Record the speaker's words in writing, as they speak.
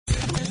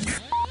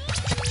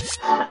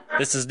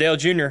This is Dale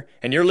Jr.,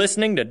 and you're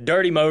listening to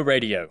Dirty Mo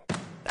Radio.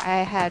 I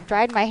had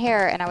dried my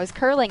hair and I was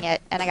curling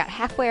it, and I got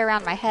halfway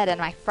around my head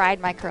and I fried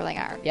my curling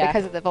iron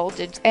because of the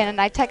voltage. And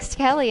I texted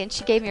Kelly and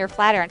she gave me her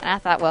flat iron, and I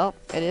thought, well,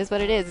 it is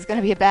what it is. It's going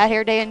to be a bad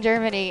hair day in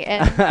Germany.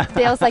 And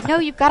Dale's like, no,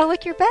 you've got to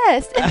look your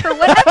best. And for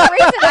whatever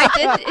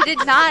reason, it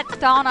did not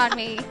dawn on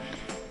me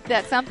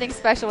that something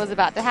special was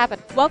about to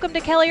happen. Welcome to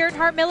Kelly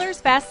Earnhardt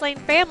Miller's Fast Lane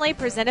Family,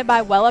 presented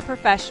by Wella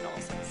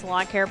Professionals.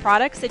 Salon care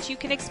products that you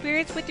can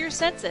experience with your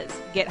senses.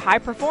 Get high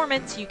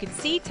performance you can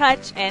see,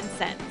 touch, and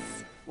sense.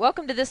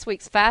 Welcome to this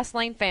week's Fast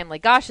Lane Family.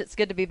 Gosh, it's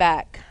good to be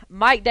back.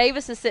 Mike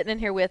Davis is sitting in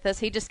here with us.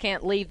 He just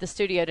can't leave the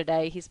studio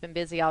today. He's been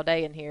busy all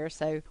day in here,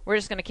 so we're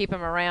just going to keep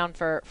him around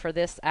for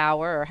this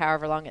hour or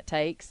however long it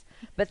takes.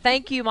 But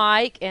thank you,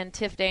 Mike and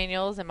Tiff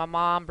Daniels and my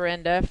mom,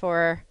 Brenda,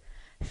 for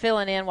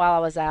filling in while I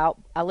was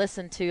out. I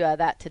listened to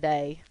that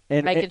today,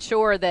 making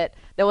sure that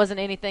there wasn't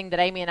anything that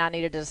Amy and I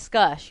needed to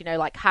discuss,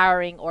 like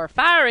hiring or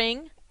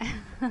firing.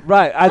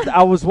 Right.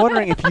 I was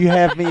wondering if you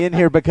have me in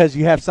here because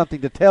you have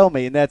something to tell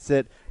me, and that's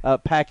it.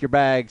 Pack your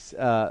bags.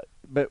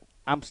 But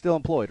I'm still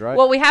employed, right?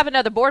 Well, we have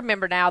another board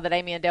member now that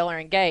Amy and Dale are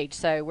engaged,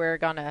 so we're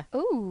going to,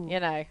 Me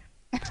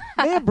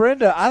and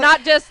Brenda.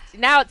 Not just,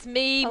 now it's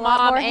me,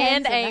 Mom,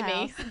 and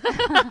Amy.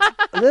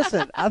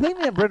 Listen, I think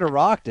me and Brenda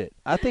rocked it.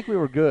 I think we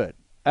were good.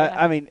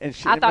 I mean, and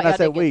when I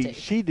say we,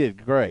 she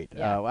did great.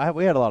 Yeah.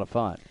 We had a lot of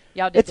fun.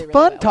 Y'all did It's really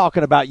fun well.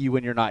 talking about you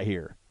when you're not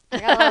here. I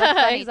got a lot of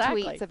funny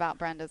Exactly. tweets about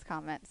Brenda's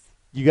comments.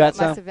 You got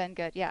some? Must have been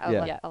good.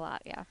 Yeah, a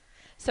lot, yeah.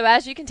 So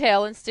as you can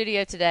tell, in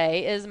studio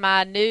today is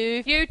my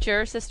new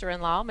future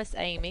sister-in-law, Miss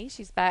Amy.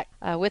 She's back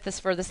with us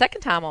for the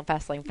second time on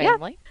Fast Lane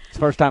Family. It's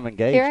first time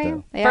engaged, Here I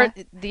am. though.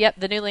 Yeah.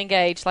 The newly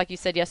engaged, like you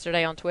said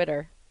yesterday on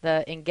Twitter.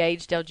 The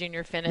engaged Dale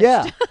Jr. finished.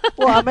 Yeah.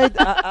 Well,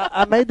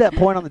 I made that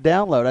point on the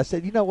download. I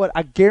said, you know what?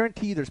 I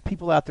guarantee you there's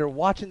people out there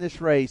watching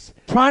this race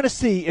trying to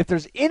see if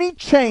there's any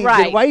change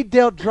in the way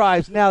Dale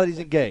drives now that he's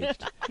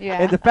engaged. Yeah.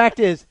 And the fact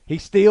is, he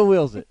still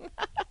wills it.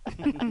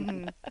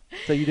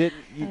 So you did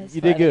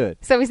good.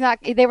 So he's not.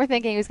 They were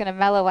thinking he was going to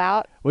mellow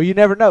out. Well, you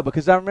never know,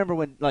 because I remember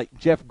when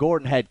Jeff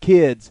Gordon had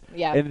kids,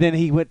 Yeah. and then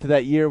he went to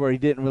that year where he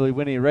didn't really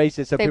win any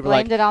races. So They people were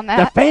like, blamed it on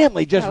that? the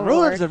family just Oh, ruins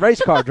Lord. the race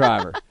car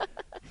driver.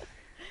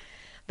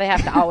 They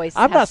have to always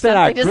I'm have not saying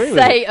I something agree to with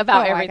say it.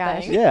 about Oh, my gosh.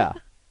 everything. Yeah.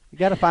 You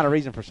got to find a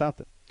reason for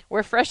something.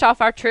 We're fresh off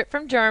our trip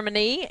from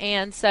Germany,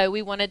 and so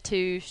we wanted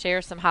to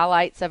share some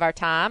highlights of our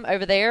time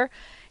over there.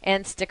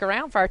 And stick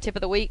around for our tip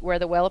of the week, where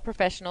the Wella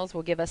Professionals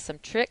will give us some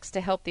tricks to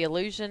help the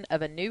illusion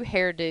of a new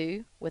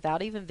hairdo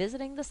without even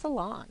visiting the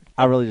salon.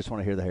 I really just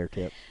want to hear the hair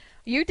tip.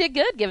 You did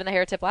good giving the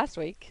hair tip last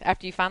week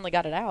after you finally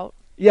got it out.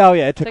 Yeah,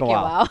 it took Took a you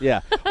a while. while. Yeah.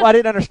 Well, I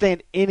didn't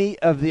understand any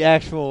of the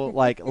actual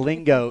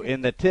lingo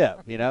in the tip,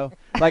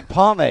 Like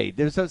pomade.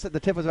 The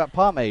tip was about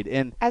pomade,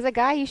 and As a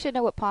guy, you should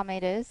know what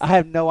pomade is. I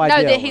have no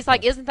idea. No, he's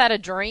like, isn't that a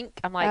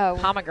drink? I'm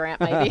like, pomegranate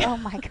maybe. Oh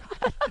my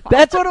God.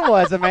 That's what it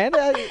was,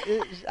 Amanda.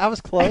 I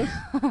was close.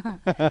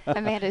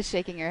 Amanda's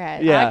shaking her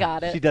head. Yeah, I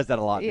got it. She does that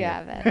a lot. Yeah,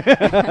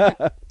 I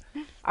bet.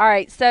 All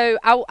right, so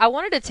I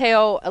wanted to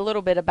tell a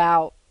little bit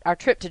about our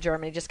trip to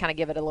Germany, just kind of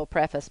give it a little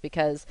preface,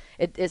 because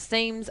it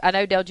seems, I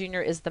know Dale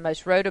Jr. is the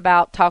most wrote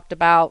about, talked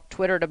about,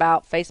 Twittered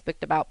about,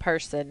 Facebooked about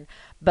person,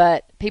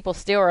 but people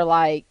still are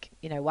like,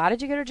 why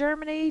did you go to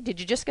Germany? Did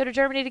you just go to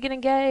Germany to get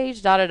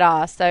engaged?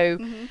 Da-da-da. So,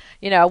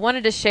 I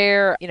wanted to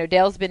share,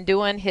 Dale's been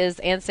doing his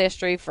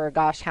ancestry for,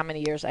 gosh, how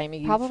many years,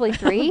 Amy? Probably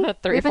 3. 3 or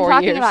 4 years. We've been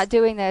talking about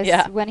doing this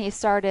Yeah. when he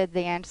started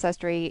the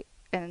ancestry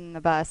in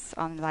the bus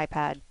on the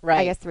iPad, Right.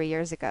 I guess 3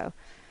 years ago.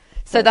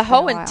 So the it's been a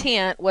whole while.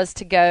 intent was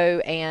to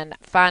go and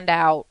find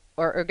out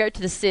or go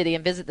to the city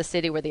and visit the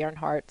city where the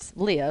Earnhardts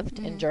lived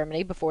in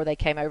Germany before they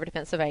came over to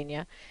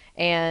Pennsylvania.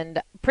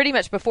 And pretty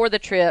much before the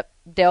trip,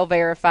 Dale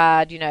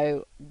verified,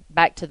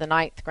 back to the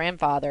 9th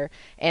grandfather.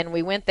 And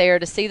we went there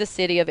to see the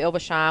city of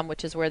Ilbesheim,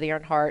 which is where the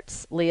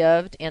Earnhardts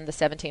lived in the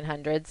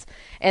 1700s.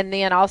 And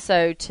then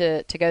also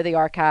to go to the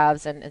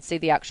archives and see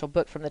the actual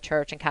book from the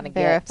church and kind of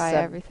Verify get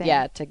some, everything.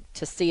 Yeah,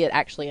 to see it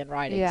actually in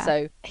writing. Yeah.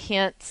 So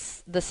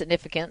hence the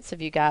significance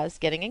of you guys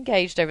getting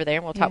engaged over there.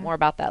 And we'll talk more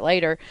about that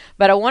later.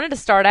 But I wanted to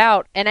start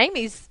out, and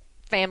Amy's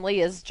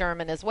family is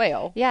German as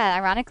well. Yeah,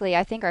 ironically,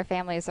 I think our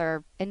families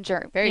are in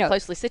Germany. Very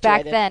closely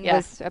situated. Back then Yeah.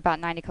 was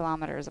about 90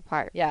 kilometers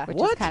apart. Yeah. Which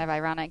What? is kind of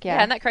ironic. Yeah, Yeah.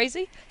 isn't that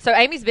crazy? So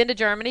Amy's been to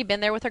Germany, been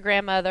there with her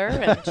grandmother,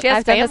 and she has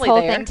I've done family this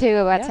whole there. thing too.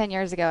 About Yeah. 10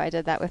 years ago, I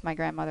did that with my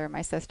grandmother and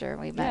my sister.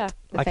 We met.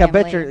 The I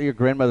bet family. your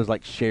grandmother's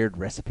shared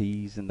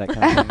recipes and that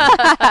kind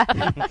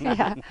of thing.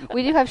 Yeah,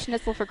 we do have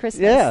schnitzel for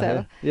Christmas. Yeah,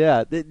 So.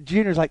 yeah. The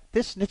Junior's like,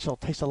 this schnitzel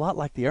tastes a lot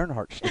like the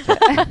Earnhardt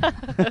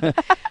schnitzel.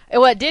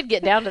 Well, it did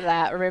get down to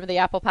that. Remember the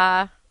apple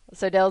pie?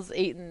 So Dale's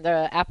eating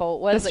the apple.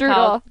 What is it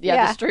called? strudel. Yeah,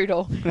 Yeah. the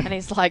strudel. And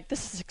he's like,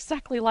 "This is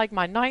exactly like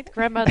my 9th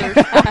grandmother's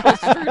apple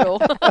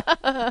strudel."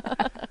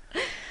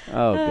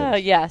 Oh,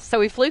 good. Yeah. So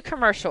we flew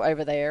commercial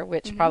over there,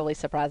 which probably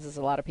surprises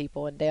a lot of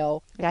people. And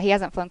Dale, Yeah, he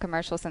hasn't flown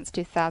commercial since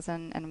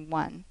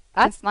 2001.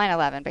 I- Since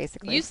 9/11,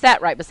 basically. you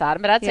sat right beside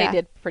him, but I'd say Yeah. he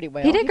did pretty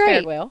well. He did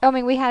fared great. well. I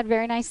mean, we had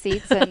very nice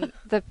seats, and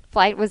the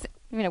flight was,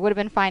 would have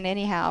been fine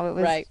anyhow. It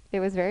was, Right. It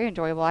was very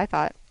enjoyable. I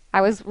thought. I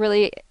was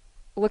really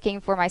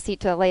looking for my seat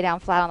to lay down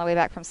flat on the way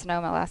back from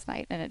Sonoma last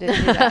night, and it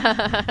didn't do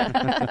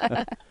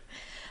that.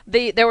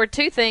 There were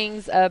two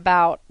things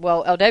about,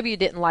 LW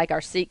didn't like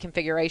our seat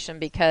configuration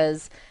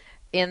because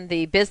in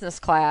the business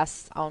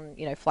class on,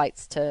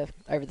 flights to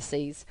over the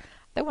seas,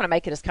 they want to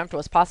make it as comfortable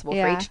as possible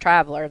for each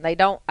traveler, and I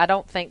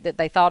don't think that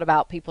they thought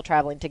about people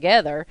traveling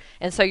together,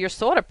 and so you're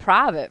sort of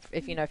private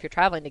if you're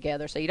traveling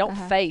together, so you don't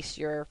face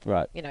your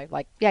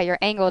you're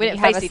angled, and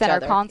you have a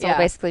center console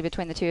basically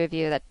between the two of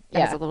you that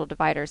has a little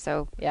divider,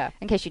 so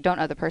in case you don't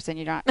know the person,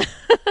 you're not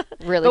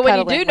really but when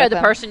you do know the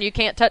them. person, you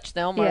can't touch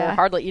them or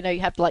hardly,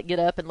 you have to get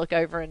up and look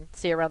over and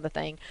see around the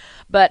thing.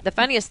 But the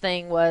funniest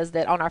thing was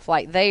that on our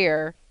flight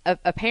there,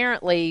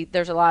 apparently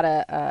there's a lot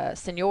of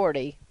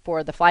seniority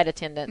for the flight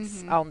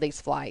attendants on these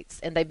flights,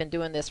 and they've been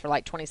doing this for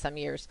like 20-some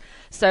years.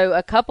 So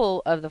a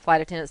couple of the flight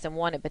attendants, and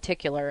one in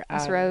particular,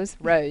 Miss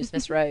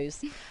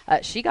Rose,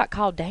 she got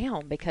called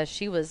down because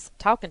she was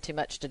talking too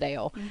much to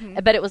Dale.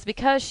 But it was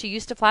because she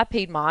used to fly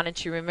Piedmont, and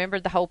she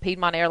remembered the whole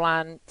Piedmont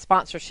airline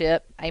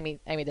sponsorship. Amy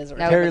doesn't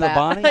remember Terry that.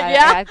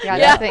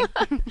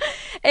 Labonte?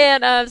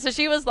 And so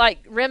she was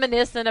like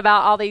reminiscing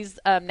about all these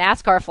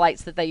NASCAR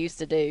flights that they used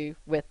to do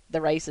with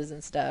the races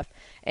and stuff.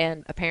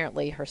 And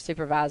apparently her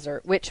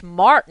supervisor, which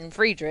Martin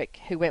Friedrich,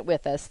 who went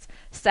with us,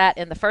 sat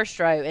in the first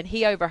row, and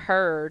he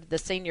overheard the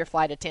senior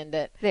flight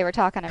attendant. They were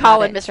talking about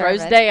calling Miss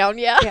Rose down.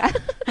 Yeah.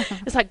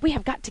 It's like, we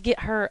have got to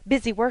get her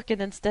busy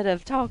working instead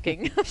of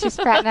talking. She's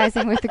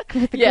fraternizing with the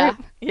group.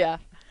 Yeah.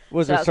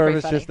 Was her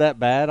service just that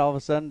bad all of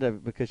a sudden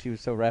because she was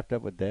so wrapped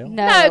up with Dale?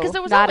 No, because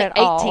there was only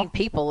 18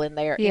 people in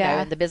there,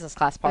 in the business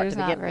class part There's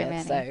to begin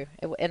with. Many.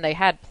 So, and they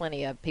had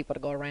plenty of people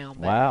to go around.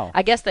 But wow.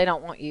 I guess they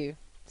don't want you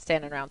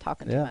standing around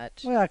talking too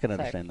much. Well, I can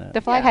understand that.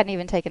 The flight hadn't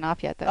even taken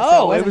off yet, though.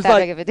 Oh, so it was that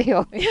big of a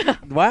deal.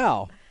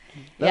 Wow.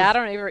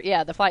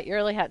 The flight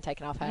really hadn't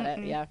taken off, had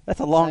it? Yeah. That's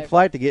a long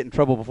flight to get in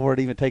trouble before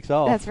it even takes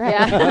off. That's right.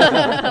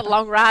 Yeah.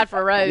 Long ride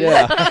for Rose.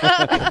 Yeah.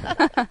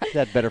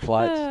 That better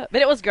flights.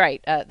 But it was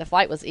great. The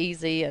flight was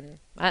easy, and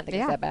I didn't think it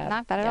was that bad.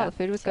 Not bad at all. The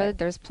food was good.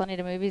 There's plenty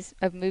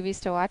of movies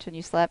to watch when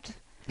you slept.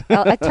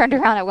 I turned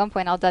around at one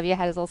point. LW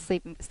had his little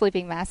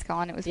sleeping mask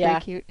on. It was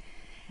pretty cute.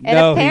 And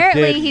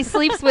apparently he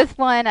sleeps with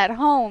one at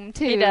home,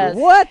 too. He does.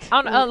 What?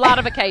 On a lot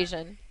of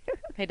occasion.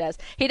 He does.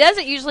 He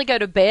doesn't usually go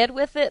to bed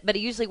with it, but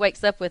he usually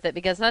wakes up with it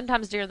because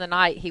sometimes during the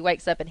night he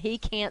wakes up and he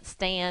can't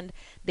stand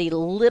the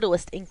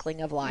littlest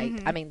inkling of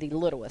light. I mean, the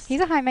littlest.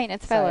 He's a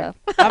high-maintenance fellow.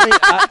 I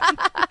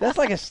mean, that's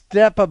like a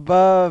step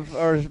above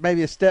or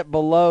maybe a step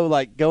below,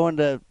 like going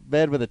to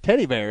bed with a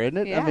teddy bear, isn't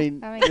it? Yeah, I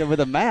mean with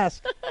a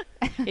mask.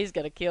 He's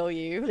going to kill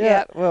you.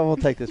 Yeah, well, we'll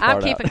take this part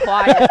I'm keeping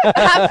quiet.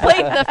 I'm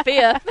pleading the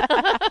fifth.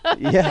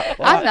 Yeah.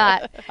 Well, I'm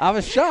not. I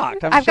was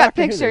shocked. I've got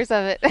pictures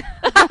of it.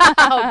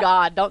 Oh,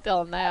 God, don't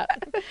tell him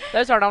that.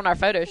 Those aren't on our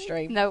photo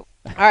stream. Nope.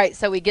 All right,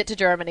 so we get to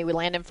Germany. We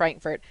land in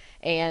Frankfurt,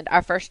 and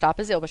our first stop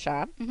is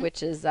Ilbesheim,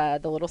 which is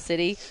the little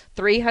city,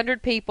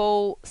 300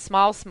 people,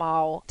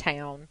 small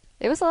town.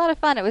 It was a lot of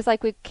fun. It was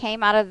like we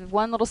came out of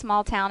one little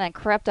small town and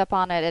crept up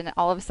on it, and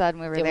all of a sudden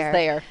we were there. It was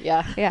there,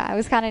 yeah. Yeah, it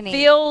was kind of neat.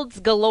 Fields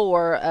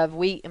galore of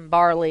wheat and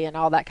barley and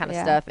all that kind of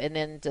stuff, and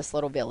then this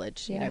little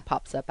village,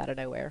 pops up out of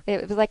nowhere.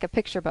 It was like a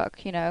picture book,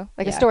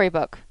 like a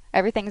storybook.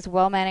 Everything's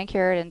well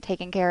manicured and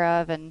taken care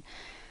of, and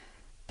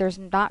there's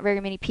not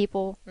very many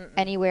people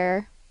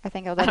anywhere. I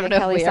think LW and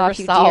Kelly saw a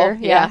few deer.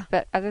 Yeah,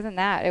 but other than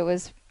that, it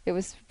was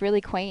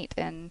really quaint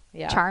and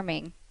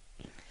charming.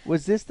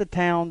 Was this the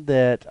town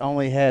that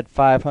only had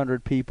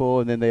 500 people,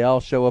 and then they all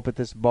show up at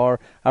this bar?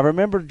 I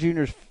remember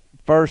Junior's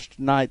first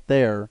night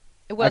there.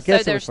 Well, so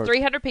there's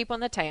 300 people in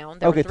the town.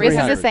 Okay, this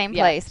is the same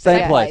place.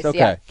 Same place, okay.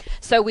 Yeah.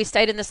 So we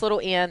stayed in this little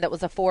inn that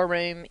was a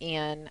 4-room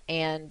inn,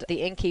 and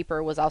the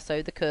innkeeper was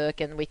also the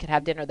cook, and we could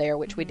have dinner there,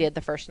 which we did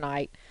the first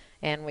night.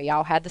 And we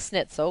all had the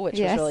schnitzel, which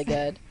was really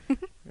good.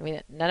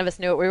 None of us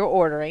knew what we were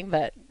ordering,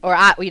 me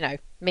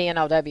and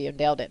LW and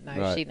Dale didn't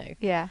know. Right. She knew.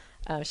 Yeah.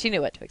 She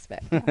knew what to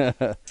expect.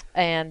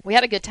 And we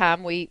had a good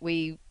time. We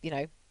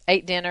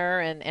ate dinner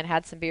and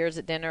had some beers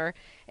at dinner.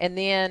 And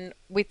then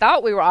we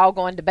thought we were all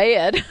going to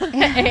bed.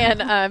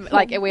 And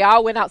we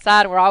all went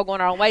outside and we're all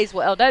going our own ways.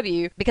 Well,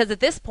 LW, because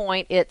at this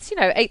point it's,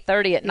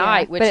 8:30 at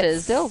night, which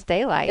is still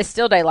daylight. It's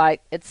still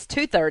daylight. It's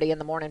 2:30 in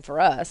the morning for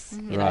us,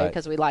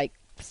 because we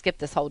skip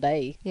this whole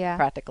day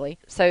practically.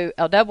 So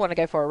LW wanted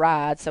to go for a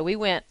ride, so we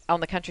went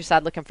on the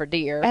countryside looking for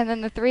deer. And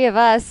then the three of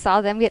us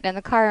saw them getting in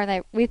the car,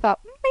 and we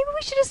thought maybe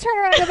we should just turn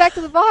around and go back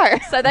to the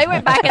bar. So they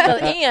went back at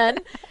the inn.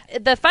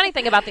 The funny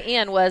thing about the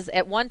inn was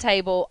at one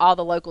table all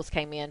the locals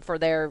came in for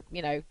their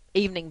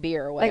evening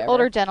beer or whatever. Like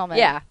older gentlemen.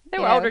 Yeah, they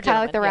were older kind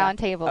gentlemen. of like the round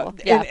table.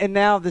 And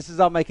now this is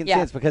all making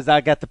sense because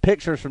I got the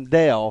pictures from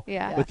Dale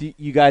with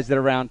you guys at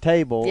a round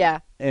table. Yeah.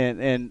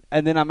 And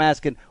then I'm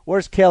asking,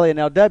 where's Kelly and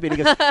LW? And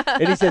he goes,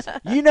 and he says,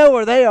 you know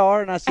where they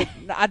are? And I said,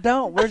 no, I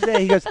don't. Where's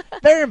they? He goes,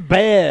 they're in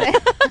bed.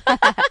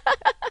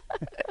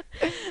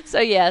 So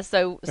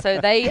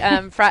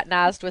they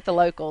fraternized with the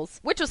locals,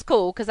 which was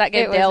cool because that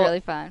gave Dale really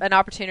fun. An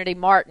opportunity.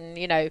 Martin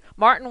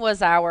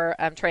was our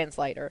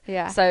translator.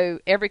 Yeah. So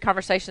every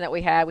conversation that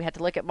we had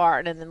to look at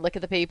Martin and then look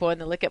at the people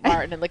and then look at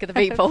Martin and look at the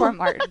people. Poor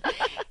Martin.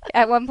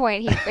 At one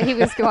point, he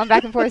was going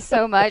back and forth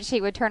so much,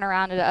 he would turn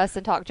around to us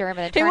and talk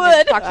German, and He turn would.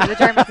 and talk to the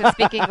Germans and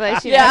speak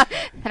English. You know,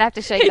 and have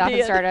to shake it off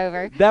and start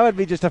over. That would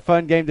be just a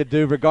fun game to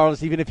do,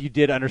 regardless, even if you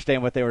did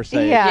understand what they were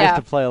saying, just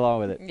to play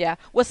along with it. Yeah.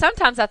 Well,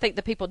 sometimes I think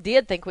the people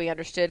did think we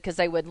understood because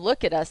they would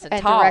look at us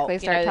and talk. Directly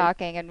start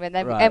talking, and then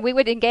and we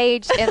would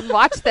engage and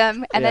watch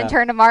them, and then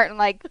turn to Martin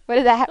like, what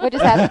did that? What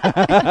just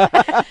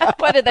happened?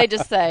 What did they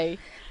just say?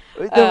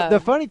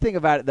 The funny thing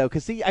about it, though,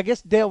 because I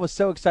guess Dale was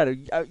so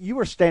excited. You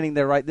were standing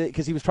there, right?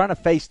 Because he was trying to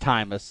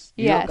FaceTime us.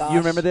 Yes. You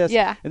remember this?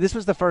 Yeah. And this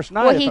was the first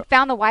night. Well, he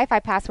found the Wi-Fi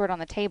password on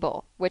the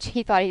table, which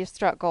he thought he just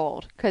struck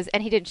gold,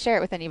 and he didn't share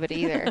it with anybody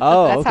either.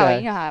 That's how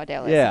you know how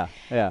Dale is.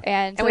 Yeah.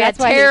 And we had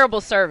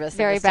terrible service.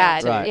 Very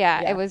bad. Right.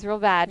 Yeah, it was real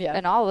bad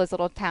in all of those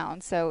little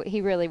towns. So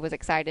he really was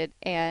excited,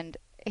 and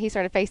he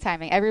started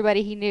FaceTiming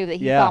everybody he knew that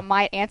he thought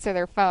might answer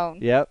their phone.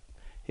 Yep.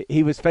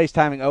 He was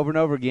FaceTiming over and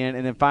over again,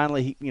 and then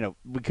finally,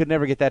 we could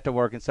never get that to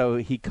work, and so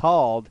he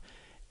called,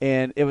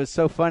 and it was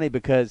so funny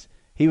because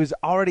he was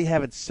already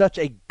having such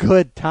a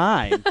good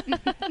time,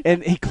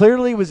 and he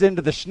clearly was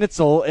into the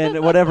schnitzel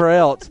and whatever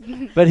else,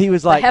 but he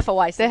was like, The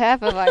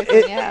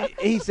Hefeweizen, yeah.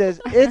 He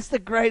says, it's the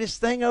greatest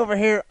thing over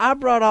here. I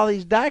brought all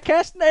these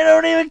die-casts, and they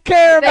don't even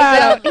care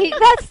about it.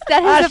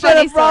 That is a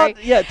funny story.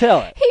 Yeah,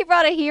 tell it. He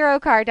brought a hero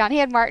card down. He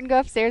had Martin go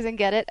upstairs and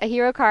get it, a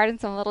hero card and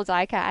some little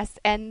die-casts,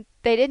 and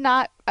they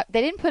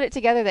didn't put it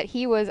together that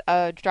he was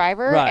a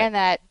driver and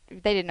that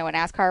they didn't know what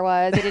NASCAR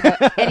was. They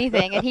didn't know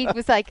anything. And he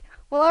was like,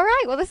 well, all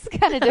right. Well, this is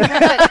kind of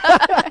different.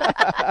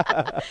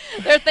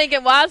 They're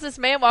thinking, why does this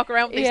man walk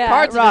around with these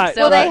cards of himself?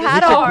 Well, they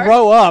had to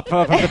grow up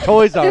from the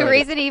toys already. The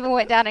reason he even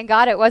went down and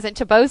got it wasn't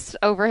to boast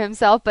over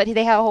himself, but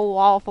they had a whole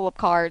wall full of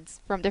cards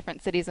from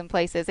different cities and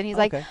places. And he's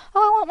like, oh,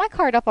 I want my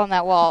card up on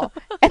that wall.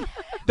 And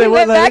we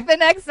went back the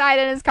next night,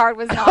 and his card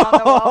was not on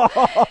the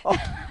wall.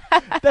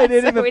 They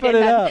didn't even put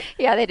it up.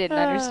 Yeah, they didn't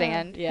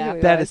understand.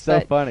 That is so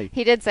funny.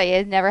 He did say he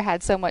had never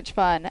had so much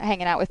fun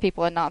hanging out with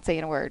people and not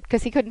saying a word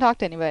because he couldn't talk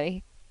to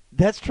anybody.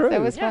 That's true. It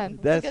was fun.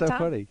 That's so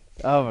funny.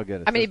 Oh my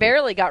goodness. I mean, he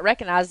barely got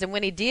recognized, and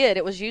when he did,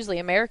 it was usually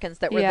Americans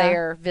that were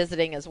there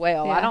visiting as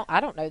well. Yeah. I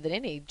don't know that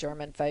any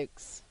German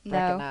folks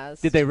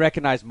recognized. Did they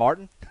recognize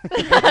Martin?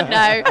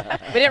 No,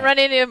 we didn't run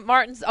into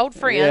Martin's old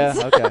friends.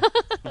 Yeah, okay.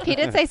 He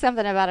did say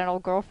something about an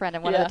old girlfriend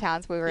in one of the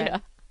towns we were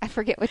in. I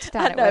forget which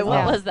town I know. it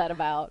was. What was that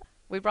about?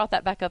 We brought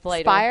that back up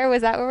later. Spire,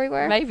 was that where we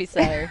were? Maybe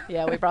so.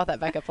 Yeah, we brought that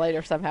back up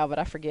later somehow, but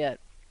I forget.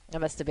 It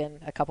must have been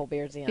a couple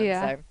beers in.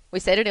 Yeah. So we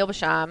stayed at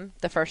Ilbesheim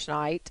the first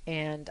night,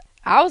 and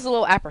I was a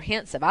little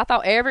apprehensive. I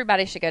thought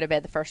everybody should go to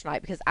bed the first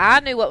night because I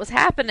knew what was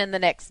happening the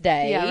next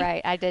day. Yeah,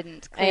 right. I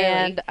didn't.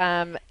 Clearly.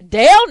 And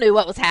Dale knew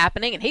what was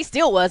happening, and he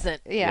still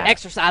wasn't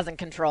exercising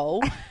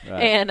control.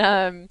 Right.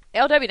 And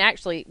LW, and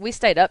actually, we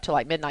stayed up till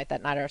like midnight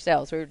that night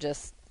ourselves. We were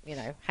just,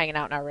 hanging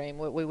out in our room.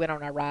 We went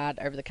on our ride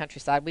over the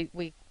countryside.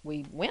 We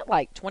went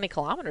like 20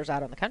 kilometers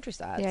out on the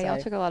countryside. Yeah,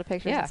 y'all took a lot of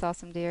pictures and saw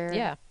some deer.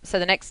 Yeah. So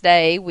the next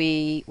day,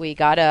 we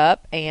got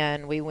up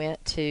and we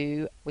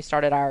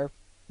started our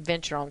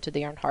venture onto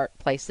the Earnhardt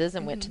places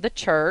and went to the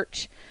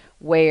church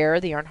where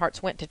the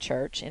Earnhardts went to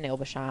church in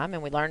Ilbesheim,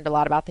 and we learned a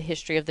lot about the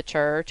history of the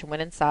church and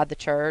went inside the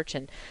church,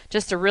 and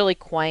just a really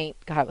quaint,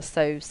 it was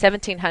so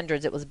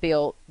 1700s it was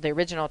built. The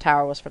original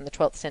tower was from the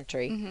 12th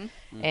century,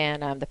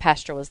 and the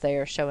pastor was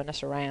there showing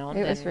us around.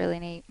 It was really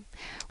neat.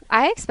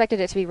 I expected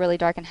it to be really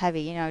dark and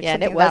heavy,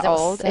 and it was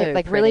old, so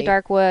like pretty. really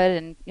dark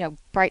wood and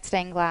bright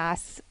stained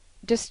glass,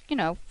 just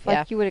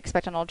like you would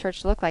expect an old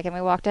church to look like. And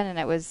we walked in, and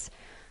it was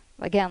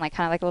again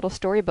kind of like a little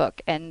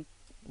storybook and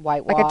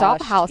whitewashed, like a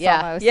dollhouse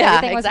almost. Yeah,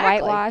 everything was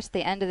whitewashed.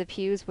 The end of the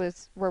pews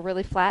were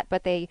really flat,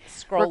 but they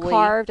were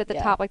carved at the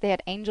top like they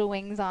had angel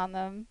wings on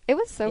them. It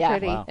was so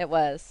pretty. Wow. It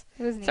was.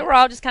 Neat. So we're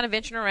all just kind of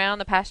venturing around.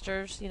 The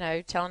pastors,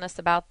 telling us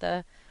about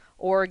the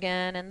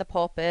organ and the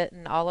pulpit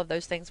and all of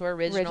those things were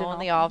original.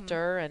 And the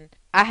altar. And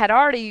I had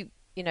already,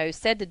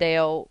 said to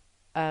Dale,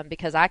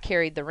 because I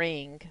carried the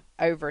ring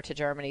over to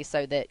Germany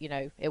so that,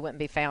 it wouldn't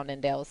be found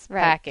in Dale's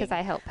packing. Because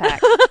I helped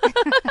pack.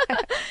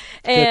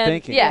 Good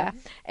thinking. Yeah.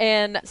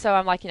 And so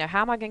I'm like,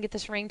 how am I going to get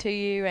this ring to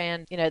you?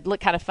 And, it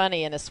looked kind of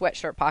funny in his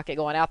sweatshirt pocket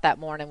going out that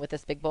morning with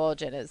this big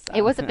bulge in his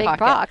It was a big pocket.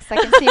 box. I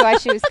can see why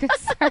she was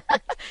concerned.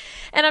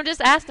 And I'm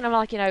just asking him,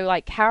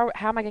 like, how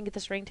am I going to get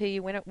this ring to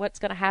you? What's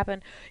going to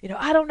happen?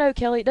 I don't know,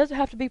 Kelly. It doesn't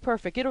have to be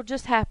perfect. It'll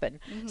just happen.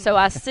 Mm-hmm. So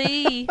I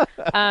see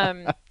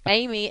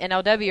Amy and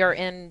LW are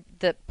in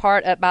the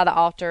part up by the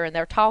altar, and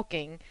they're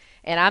talking.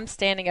 And I'm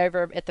standing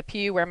over at the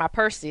pew where my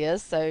purse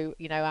is, so,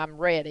 I'm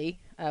ready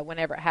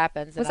whenever it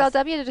happens. Was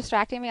LW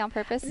distracting me on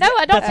purpose? No,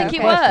 I don't think he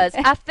was.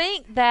 I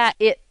think that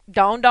it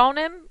dawned on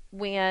him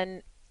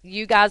when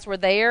you guys were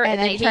there, and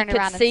then he turned could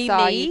around see and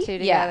saw me. you two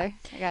together.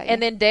 Yeah.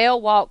 And then Dale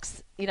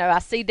walks, I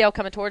see Dale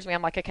coming towards me.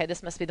 I'm like, okay,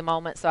 this must be the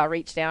moment. So I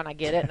reach down, I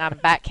get it, and I'm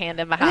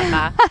backhanding behind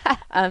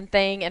my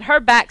thing. And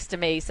her back's to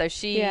me, so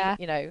she, or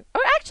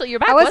actually, your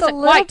back wasn't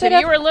quite to me.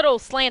 You were a little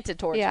slanted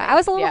towards me. Yeah, I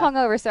was a little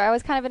hungover, so I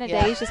was kind of in a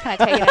daze, just kind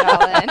of taking it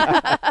all in.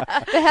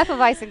 The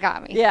Hefeweizen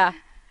got me. Yeah.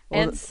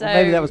 Well, And so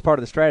maybe that was part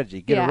of the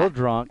strategy. Get her Yeah. real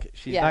drunk.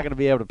 She's Yeah. not going to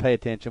be able to pay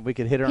attention. We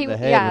could hit her He- on the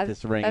head yeah, with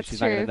this ring, and that's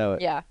she's not going true. to know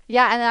it. yeah.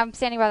 Yeah, and I'm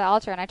standing by the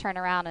altar, and I turn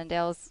around, and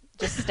Dale's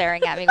just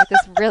staring at me with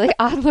this really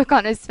odd look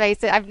on his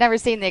face. I've never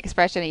seen the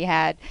expression he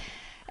had.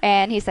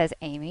 And he says,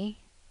 "Amy,"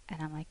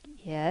 and I'm like,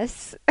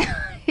 "Yes."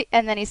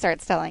 And then he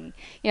starts telling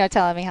me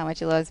how much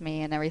he loves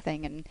me and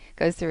everything, and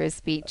goes through his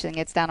speech and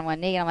gets down on one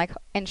knee, and I'm like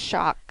in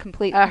shock,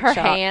 complete Her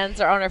shock.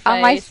 hands are on her face.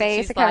 on my and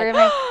face. she's I covered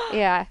like, my,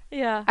 yeah.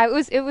 yeah.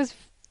 It was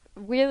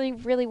really,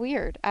 really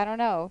weird. I don't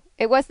know.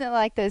 It wasn't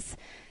like this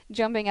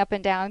jumping up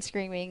and down,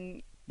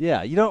 screaming.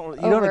 Yeah, you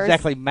don't Over-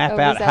 exactly map out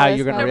how overzealous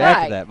you're going to moment. react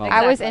Right. to that moment.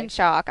 I was Exactly. in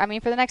shock. I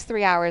mean, for the next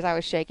 3 hours, I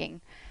was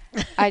shaking.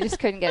 I just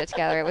couldn't get it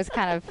together. It was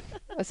kind of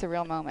a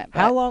surreal moment.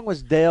 How but long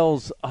was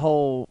Dale's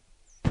whole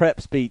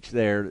prep speech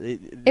there?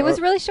 It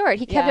was really short.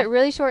 He kept Yeah. it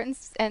really short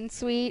and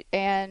sweet,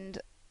 and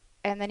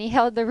then he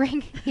held the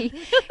ring. He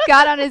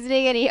got on his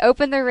knee and he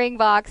opened the ring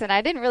box, and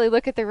I didn't really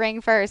look at the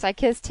ring first. I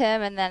kissed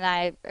him, and then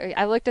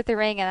I looked at the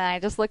ring, and then I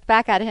just looked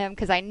back at him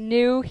because I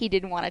knew he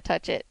didn't want to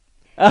touch it.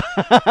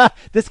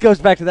 This goes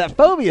back to that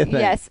phobia thing.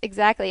 Yes,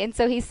 exactly. And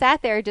so he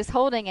sat there just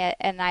holding it,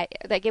 and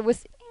it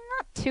was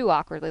not too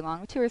awkwardly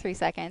long, 2 or 3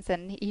 seconds,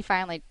 and he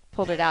finally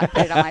pulled it out and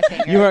put it on my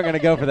finger. You weren't going to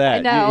go for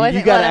that. No, I you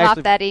wasn't got letting him actually,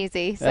 off that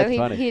easy. So That's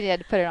funny. he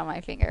did put it on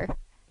my finger.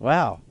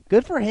 Wow,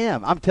 good for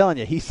him. I'm telling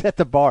you, he set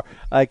the bar.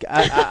 Like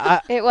I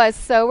It was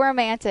so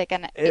romantic,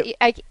 and It-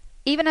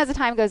 even as the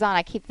time goes on,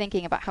 I keep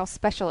thinking about how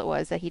special it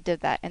was that he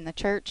did that in the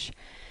church,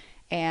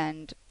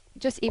 and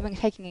just even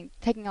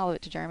taking all of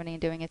it to Germany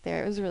and doing it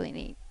there. It was really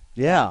neat.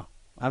 yeah,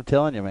 I'm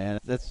telling you, man,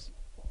 it's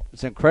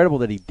incredible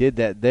that he did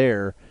that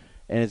there,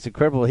 and it's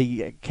incredible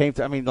he came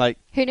to. I mean, like,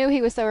 Who knew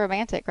he was so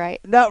romantic, right?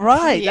 no,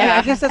 right? I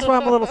Yeah. guess that's why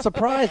I'm a little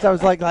surprised. I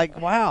was like,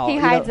 wow. He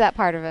you hides know. that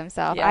part of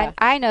himself. Yeah.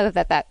 I know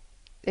that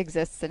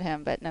exists in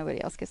him, but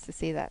nobody else gets to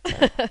see that.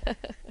 So.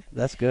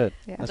 That's good.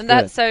 Yeah. That's And good.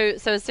 that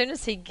so as soon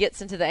as he gets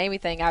into the Amy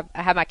thing, I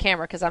have my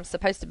camera because I'm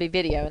supposed to be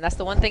video, and that's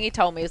the one thing he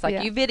told me is like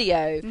Yeah. you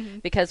video Mm-hmm.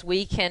 because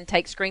we can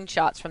take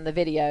screenshots from the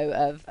video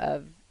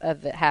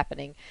of it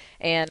happening,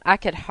 and I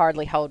could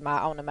hardly hold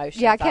my own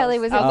emotions. Yeah, Kelly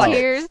was in I like,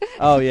 tears.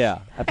 Oh yeah.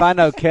 If I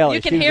know Kelly,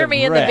 You she can was hear a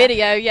me in wreck. the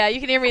video. Yeah, you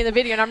can hear me in the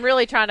video, and I'm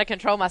really trying to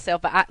control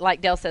myself. But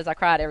like Dale says, I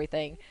cried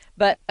everything.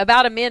 But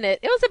about a minute,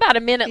 it was about a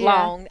minute Yeah.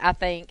 long, I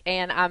think.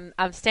 And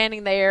I'm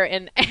standing there,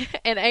 and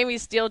and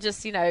Amy's still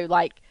just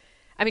like,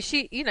 I mean,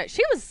 she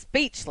was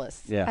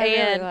speechless. Yeah. I really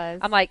And was.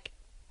 I'm like,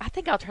 I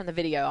think I'll turn the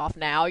video off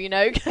now,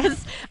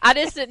 because I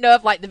just didn't know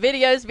if like the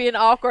video's being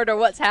awkward or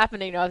what's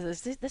happening. I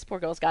was just, this poor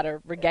girl's got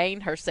to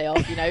regain herself,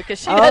 because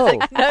she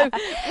doesn't know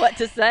what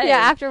to say. Yeah,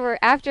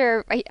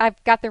 after I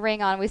got the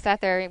ring on, we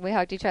sat there and we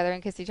hugged each other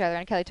and kissed each other,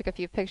 and Kelly took a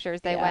few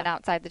pictures. They Yeah. went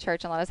outside the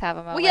church and let us have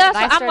a moment. Well, yeah, and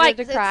I so I'm started like,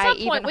 to at cry some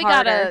even point we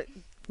harder. gotta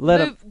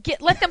Let him.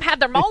 let them have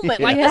their moment.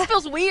 Like Yeah. this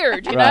feels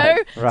weird, you Right,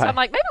 know. right. So I'm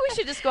like, maybe we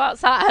should just go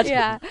outside.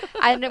 Yeah,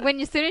 and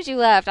as soon as you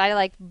left, I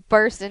like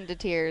burst into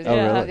tears. Oh,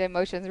 really? The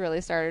emotions really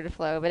started to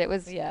flow, but it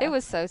was Yeah. it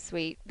was so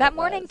sweet that It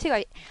morning was. too.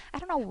 I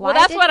don't know why. Well,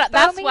 that's it what didn't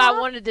that's throw me why I off.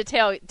 wanted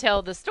to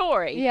tell the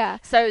story. Yeah.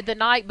 So the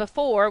night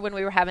before, when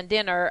we were having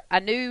dinner, I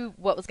knew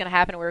what was going to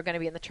happen. We were going to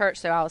be in the church,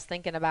 so I was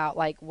thinking about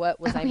like what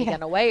was Amy yeah. going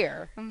to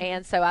wear. Mhm.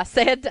 And so I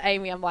said to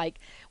Amy, I'm like,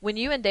 when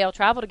you and Dale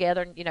travel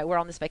together, and we're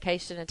on this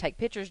vacation and take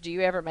pictures,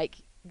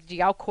 do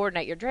y'all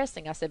coordinate your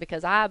dressing? I said,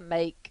 because I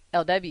make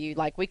LW,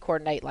 like we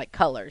coordinate like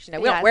colors. We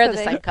Yeah, don't wear so the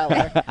they- same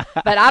color,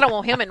 but I don't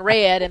want him in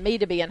red and me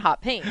to be in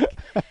hot pink.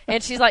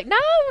 And she's like, no,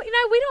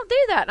 we don't do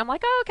that. And I'm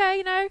like, oh,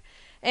 okay,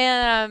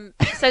 And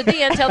so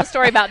then tell the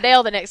story about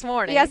Dale the next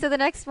morning. Yeah, so the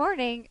next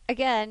morning,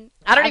 again,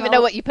 I don't I'm even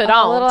know what you put I'm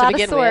on a little to out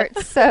begin of with.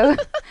 sorts, So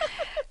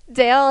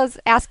Dale is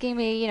asking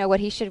me, what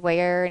he should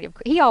wear. And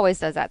he always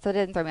does that, so it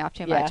didn't throw me off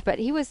too Yeah. much. But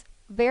he was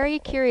very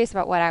curious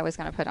about what I was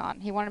going to put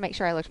on. He wanted to make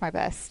sure I looked my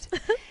best.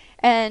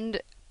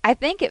 And I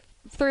think it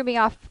threw me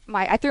off.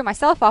 I threw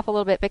myself off a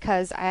little bit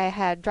because I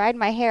had dried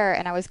my hair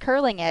and I was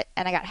curling it,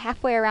 and I got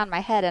halfway around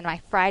my head and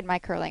I fried my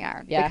curling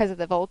iron Yeah. because of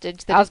the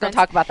voltage. I was going to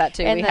talk about that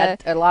too. and We the-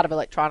 had a lot of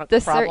electronic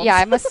problems. Yeah,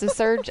 I must have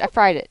surged. I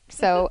fried it.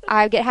 So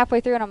I get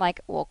halfway through and I'm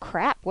like, well,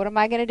 crap, what am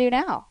I going to do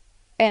now?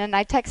 And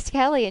I text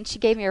Kelly and she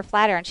gave me her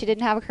flat iron. She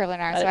didn't have a curling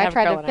iron. I So didn't I have a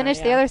tried to curling finish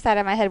iron, the yeah. other side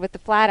of my head with the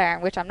flat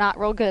iron, which I'm not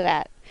real good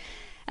at.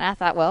 And I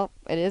thought, well,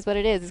 it is what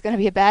it is. It's going to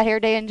be a bad hair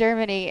day in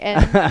Germany.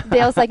 And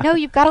Dale's like, no,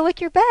 you've got to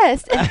look your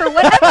best. And for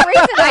whatever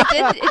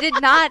reason, it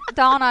did not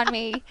dawn on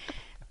me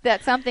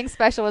that something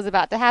special was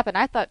about to happen.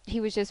 I thought he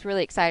was just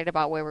really excited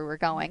about where we were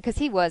going because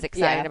he was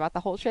excited Yeah. about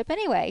the whole trip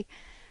anyway.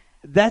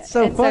 That's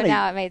so and funny. so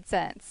now it made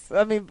sense.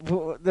 I mean,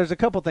 there's a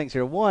couple things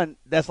here. One,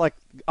 that's like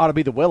ought to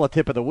be the Willa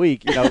tip of the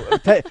week.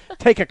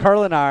 Take a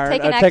curling iron.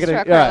 Take an take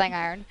extra curling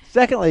iron.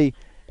 Secondly,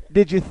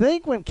 did you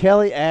think when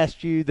Kelly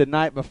asked you the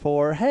night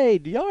before, hey,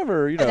 do y'all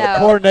ever, No.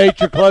 coordinate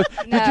your clothes?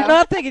 Did you No.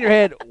 not think in your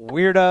head,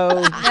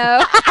 weirdo?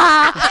 No.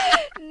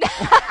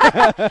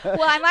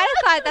 Well, I might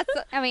have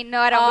thought no,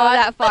 I don't go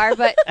that far,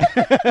 but,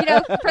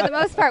 for the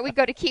most part, we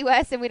go to Key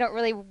West and we don't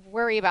really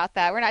worry about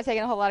that. We're not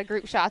taking a whole lot of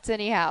group shots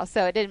anyhow,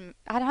 so it didn't,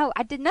 I don't know,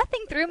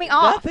 nothing threw me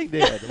off. Nothing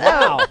did.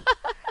 Wow.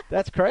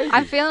 That's crazy.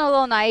 I'm feeling a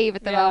little naive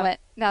at the Yeah. moment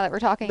now that we're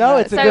talking No,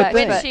 about it's it. a so good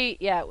much, thing.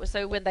 but-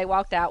 So when they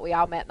walked out, we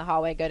all met in the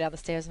hallway and go down the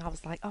stairs, and I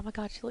was like, "Oh my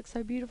God, she looks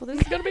so beautiful! This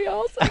is gonna be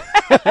awesome!"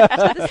 She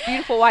had this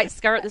beautiful white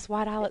skirt, this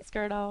white eyelet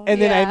skirt on. and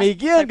then Yeah. Amy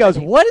again So goes,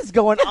 pretty. "What is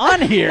going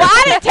on here?" Well,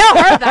 I didn't tell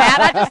her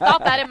that. I just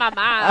thought that in my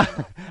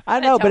mind. I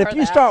know, tell but if her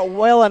you that. start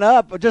welling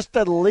up just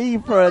to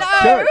leave for a No,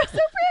 church, so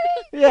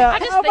pretty. yeah. I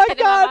just Oh my think it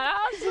in my God, mind.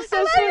 I was this is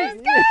just so like,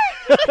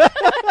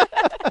 sweet.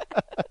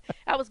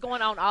 that was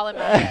going on all in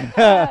my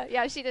head.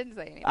 yeah, she didn't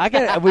say anything.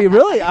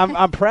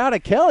 I'm proud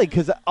of Kelly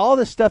because all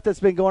this stuff that's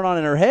been going on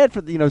in her head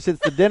for since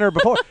the dinner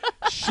before,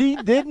 she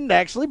didn't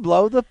actually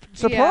blow the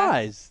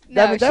surprise.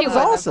 No, I mean, that she was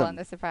wasn't awesome. blowing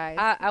the surprise.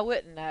 I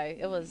wouldn't know.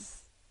 It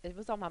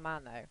was on my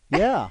mind though.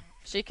 Yeah,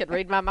 If she could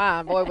read my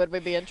mind, boy, would we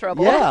be in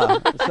trouble. yeah.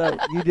 So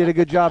you did a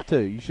good job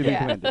too. You should be Yeah.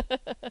 commended.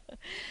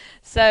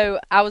 So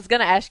I was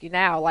going to ask you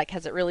now, like,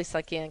 has it really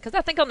sunk in? Because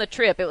I think on the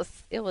trip it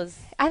was.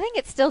 I think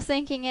it's still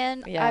sinking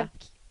in. Yeah.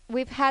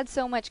 We've had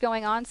so much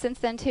going on since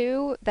then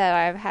too that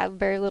I've had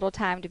very little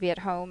time to be at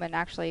home and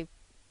actually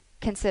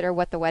consider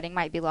what the wedding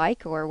might be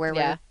like or where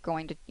Yeah. we're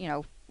going to,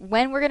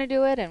 when we're going to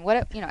do it and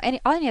what, any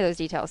of those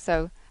details.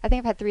 So I think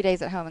I've had 3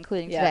 days at home,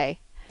 including Yeah. today.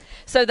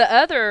 So the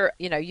other,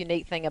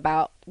 unique thing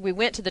about we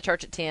went to the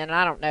church at 10, and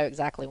I don't know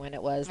exactly when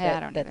it was Yeah, I that,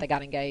 don't that either. they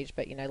got engaged,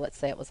 but let's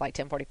say it was like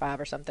 10:45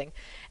 or something,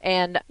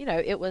 and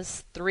it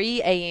was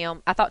 3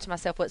 a.m. I thought to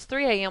myself, well, it's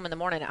 3 a.m. in the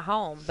morning at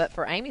home, but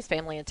for Amy's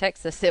family in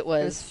Texas, it It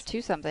was was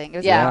 2 something. It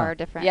was Yeah. an hour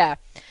different. yeah,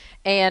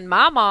 and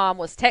my mom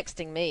was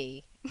texting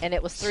me, and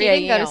it was 3 She a.m.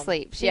 didn't go to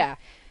sleep. Yeah.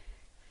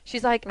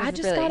 She's like, was I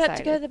just really got up to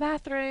excited. go to the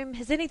bathroom.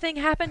 Has anything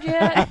happened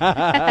yet?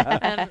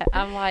 And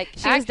I'm like,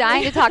 She was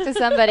dying to talk to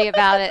somebody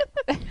about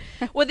it.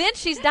 Well, then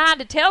she's dying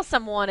to tell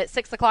someone at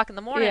 6 o'clock in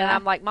the morning, and Yeah.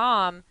 I'm like,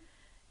 Mom,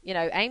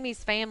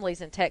 Amy's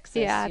family's in Texas.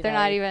 Yeah, they're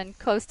not even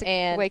close to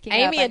And waking up.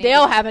 Amy I and need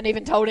Dale to- haven't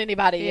even told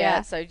anybody Yeah.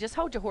 yet, so just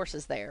hold your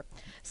horses there.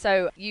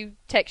 So you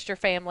text your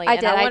family. I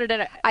and did. I wanted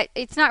to.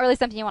 It's not really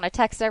something you want to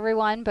text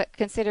everyone, but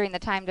considering the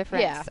time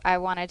difference, Yeah. I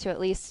wanted to at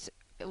least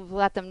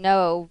let them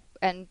know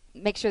and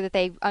make sure that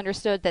they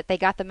understood that they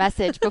got the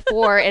message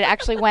before it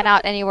actually went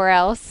out anywhere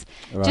else,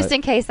 just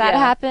in case that Yeah,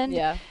 happened.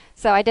 Yeah.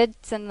 So I did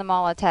send them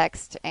all a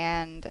text,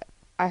 and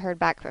I heard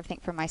back, I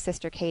think, from my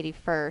sister Katie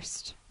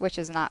first, which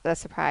is not a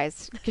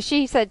surprise, because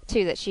she said,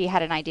 too, that she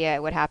had an idea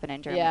it would happen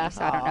in Germany. Yeah.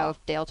 So I don't Aw. know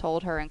if Dale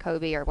told her and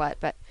Kobe or what,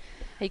 but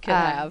He could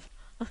Um, have.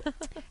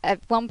 at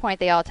one point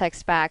they all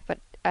text back, but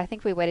I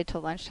think we waited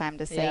till lunchtime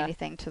to say Yeah.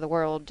 anything to the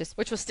world. Just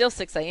Which was still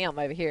 6 a.m.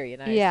 over here, Yeah,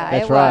 so.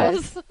 That's it right.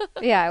 was.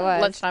 Yeah, it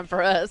was. Lunchtime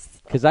for us.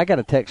 Because I got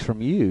a text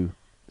from you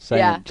saying,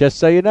 Yeah. just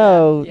so you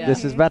know, Yeah.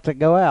 this is about to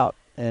go out.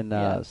 And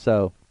Yeah.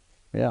 so,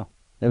 yeah,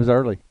 it was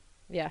early.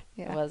 Yeah,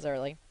 Yeah. it was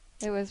early.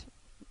 It was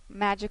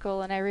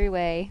magical in every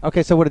way.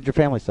 Okay, so what did your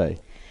family say?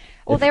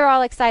 Well, If- they were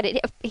all excited.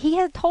 He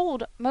had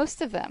told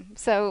most of them,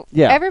 so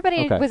Yeah,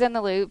 everybody okay. was in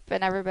the loop,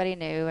 and everybody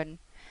knew, and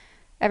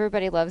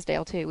everybody loves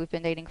Dale too. We've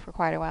been dating for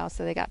quite a while,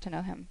 so they got to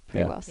know him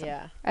pretty Yeah. well. So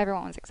Yeah.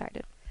 everyone was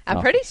excited. I'm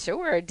Awesome. pretty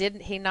sure,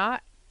 didn't he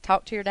not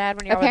talk to your dad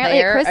when you were Apparently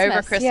at there over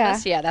Christmas,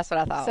 Christmas? yeah. Yeah, that's what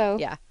I thought. So-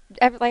 yeah.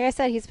 Like I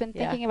said, he's been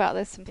Yeah. thinking about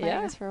this and planning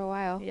Yeah. this for a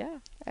while. Yeah.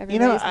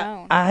 Everybody's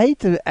known. I hate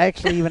to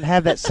actually even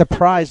have that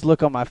surprised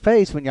look on my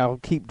face when y'all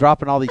keep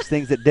dropping all these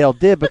things that Dale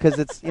did because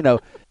it's,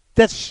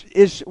 that's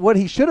is what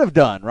he should have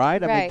done,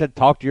 right? I mean, Right. to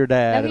talk to your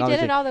dad. No, and he all did these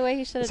it things. all the way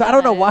he should have So done I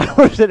don't know it. why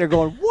we're sitting there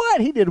going,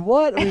 what? He did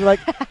what? I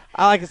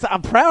mean,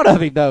 I'm proud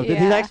of him, though, that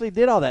he Yeah. actually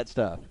did all that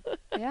stuff.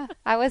 Yeah,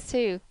 I was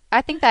too.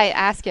 I think I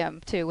asked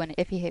him too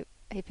if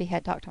he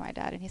had talked to my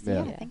dad, and he said,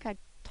 Yeah. "Yeah, I think I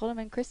told him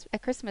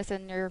at Christmas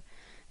in your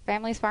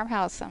family's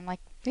farmhouse." I'm like,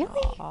 "Really?"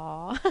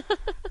 Aw.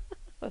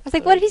 I was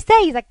like, "What did he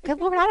say?" He's like, "Good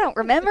Lord, I don't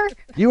remember."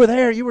 You were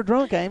there. You were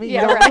drunk, Amy. You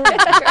Yeah, don't right.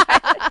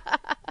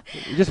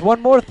 remember. Just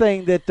one more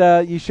thing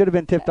that you should have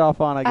been tipped off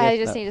on, I guess. I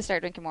just No. need to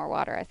start drinking more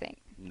water. I think.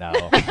 No,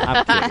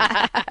 I'm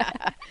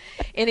kidding.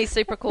 Any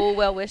super cool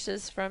well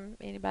wishes from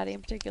anybody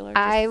in particular?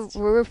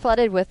 We were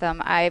flooded with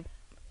them. I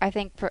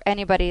think for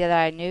anybody that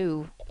I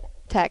knew,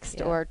 text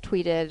Yeah. or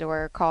tweeted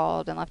or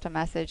called and left a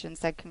message and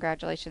said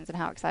congratulations and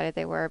how excited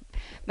they were.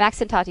 Max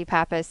and Tati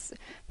Pappas,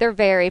 they're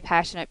very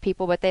passionate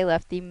people, but they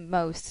left the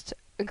most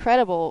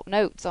incredible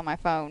notes on my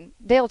phone.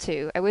 Dale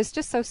too. It was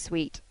just so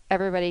sweet.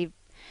 Everybody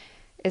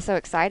is so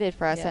excited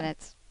for us, Yeah. and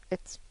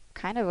it's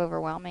kind of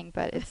overwhelming,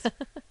 but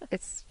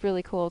it's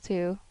really cool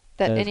too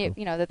that That is any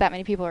cool. that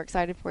many people are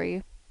excited for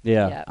you.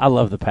 Yeah, Yeah. I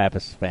love the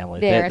Pappas family.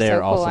 They're so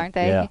cool, awesome. aren't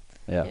they? Yeah,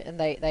 yeah. And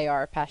they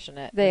are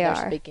passionate. They They're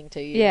are. speaking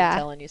to you Yeah. and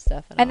telling you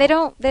stuff. And they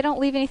all. don't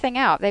leave anything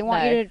out. They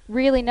want No. you to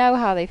really know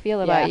how they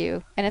feel about Yeah.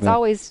 you, and it's Yeah.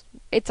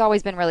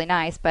 always been really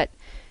nice. But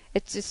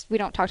it's just we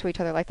don't talk to each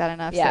other like that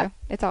enough. Yeah. So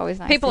it's always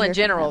nice. People to in hear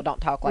from general them.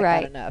 don't talk like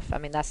Right. that enough. I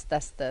mean, that's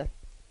the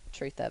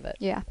truth of it.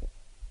 Yeah.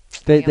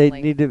 They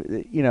family. need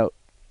to,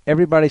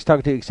 everybody's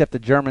talking to you except the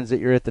Germans that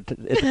you're at the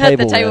At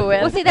table the table with.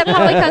 with. Well, see, that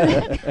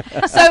probably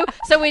comes.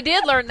 So we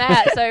did learn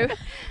that. So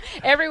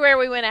everywhere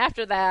we went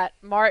after that,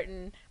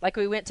 Martin, like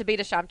we went to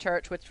Biedersheim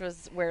Church, which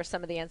was where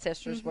some of the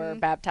ancestors were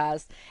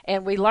baptized,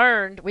 and we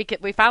learned we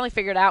finally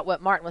figured out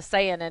what Martin was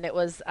saying, and it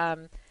was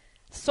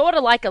sort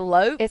of like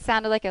eloped. It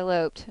sounded like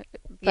eloped,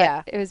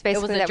 but it was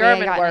basically a that German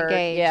we had gotten word.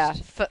 engaged. Yeah,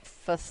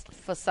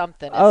 for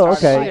something. it Oh, started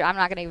okay. with. Shoot, I'm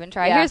not going to even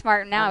try. Yeah. Here's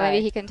Martin now. Okay.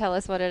 Maybe he can tell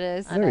us what it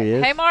is. There he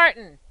is. Hey,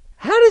 Martin.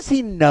 How does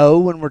he know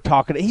when we're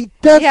talking? He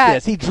does Yeah,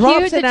 this. He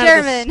drops cue it the out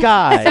of the German.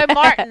 sky. So,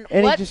 Martin, And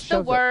he what's just the shows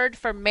up. word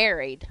for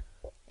married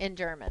in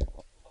German?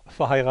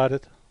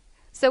 Verheiratet.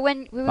 So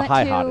when we went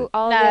Verheiratet. to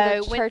all No, the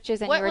other when-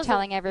 churches and what you were was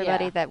telling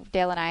everybody yeah. that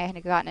Dale and I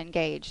had gotten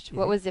engaged,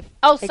 what was the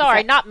Oh, sorry,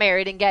 exact- not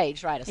married,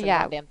 engaged. Right, I said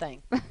Yeah. the damn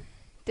thing.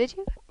 Did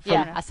you?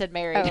 Yeah, no. I said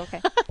married. Oh,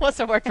 okay. What's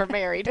the word for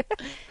married?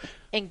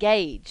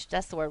 Engaged.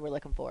 That's the word we're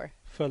looking for.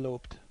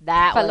 Verlobt.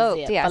 That was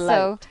Verlobt, it. yeah,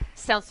 Verlobt.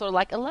 Sounds sort of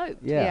like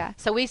eloped. Yeah. Yeah.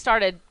 So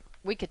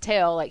we could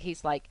tell, like,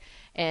 he's like,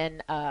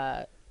 and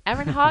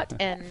Ehrenhard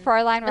and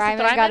Fräulein Mrs.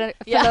 Ryman got a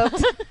Yeah.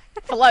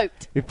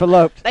 Verloped. You're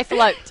eloped. They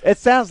verloped. It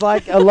sounds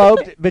like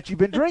eloped, but you've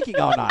been drinking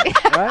all night,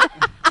 right?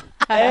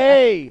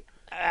 Hey,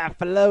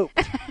 eloped.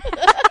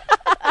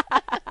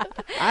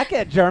 I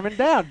get German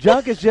down.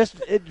 German is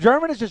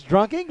just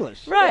drunk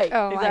English. Right.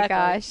 Oh, my exactly.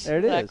 gosh. There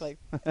it is. Exactly.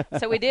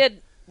 So we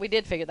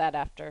did figure that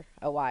after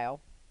a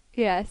while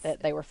Yes.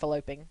 that they were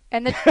verloping.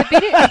 And the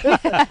video.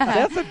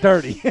 That's a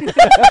dirty.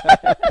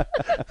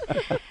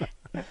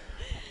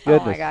 Oh my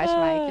Goodness. gosh,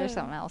 Mike, you're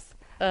something else.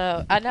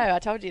 I know. I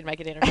told you to make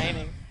it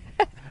entertaining.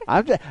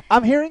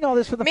 I'm hearing all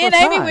this for the Me first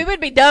and Amy, time. we would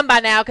be done by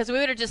now because we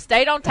would have just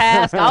stayed on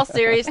task, all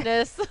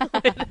seriousness.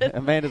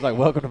 Amanda's like,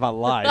 welcome to my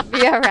life.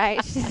 Yeah,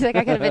 right. She's like, I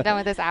could have been done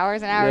with this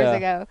hours and hours Yeah.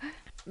 ago.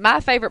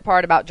 My favorite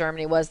part about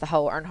Germany was the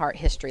whole Earnhardt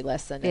history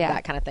lesson and Yeah.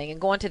 that kind of thing, and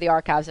going to the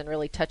archives and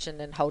really touching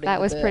and holding. That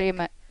the was book pretty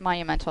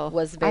monumental.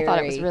 was I thought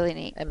it was very really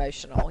neat.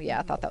 emotional. Yeah,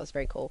 I thought that was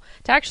very cool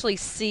to actually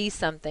see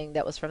something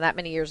that was from that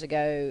many years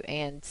ago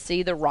and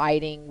see the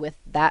writing with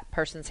that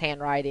person's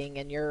handwriting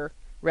and your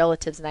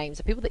relatives' names,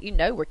 the people that you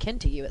know were kin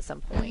to you at some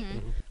point,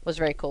 was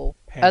very cool.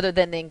 Yeah. Other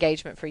than the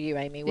engagement for you,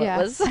 Amy, what Yeah.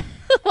 was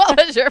what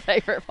was your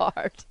favorite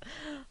part?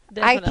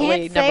 I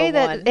Definitely can't say number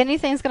that one.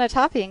 anything's going to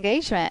top the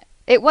engagement.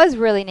 It was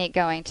really neat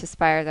going to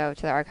Spire, though,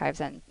 to the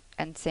archives and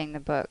seeing the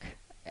book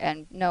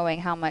and knowing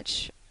how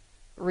much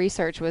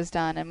research was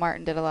done. And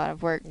Martin did a lot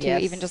of work, too,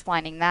 Yes. even just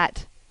lining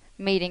that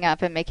meeting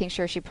up and making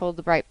sure she pulled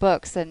the right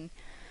books. And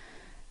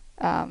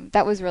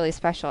that was really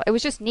special. It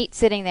was just neat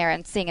sitting there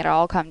and seeing it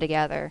all come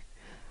together.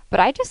 But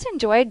I just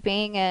enjoyed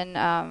being in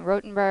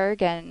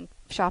Rothenburg and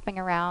shopping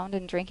around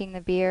and drinking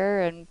the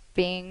beer and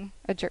being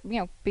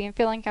feeling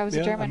like I was a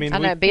Yeah, German. I mean, I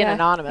know, being Yeah.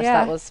 anonymous,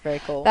 Yeah. that was very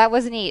cool. That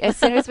was neat. As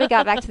soon as we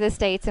got back to the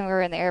States and we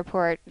were in the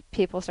airport,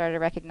 people started to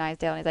recognize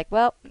Dale. And he's like,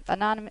 well,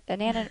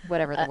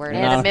 whatever the word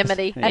is.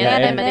 Anonymity. Yeah,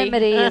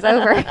 Anonymity is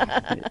over.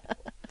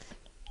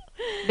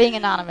 Being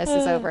anonymous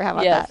is over. How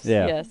about yes, that?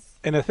 Yeah. yes.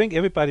 And I think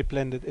everybody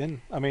blended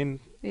in. I mean,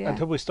 Yeah.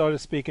 until we started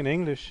speaking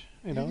English,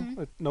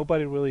 Mhm.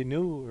 nobody really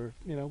knew, or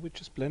we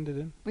just blended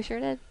in. We sure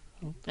did.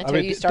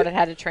 Until you started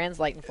had to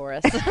translating for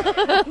us.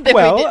 But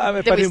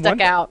we in stuck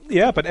one- out.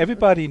 Yeah, but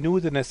everybody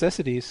knew the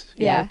necessities.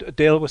 You Yeah. know,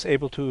 Dale was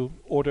able to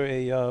order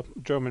a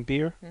German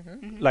beer,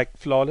 Mm-hmm. like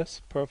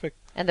flawless, perfect.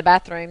 And the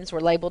bathrooms were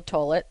labeled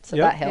toilet, so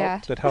Yep. that helped.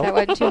 Yeah. That helped. That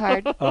wasn't too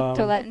hard. Um,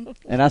 Toiletting.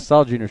 And I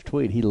saw Junior's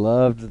tweet. He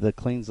loved the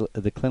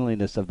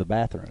cleanliness of the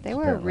bathrooms. They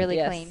were apparently. really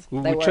Yes.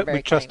 clean. They were very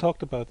we just clean.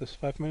 talked about this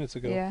 5 minutes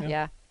ago.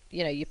 Yeah.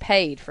 Yeah. You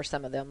paid for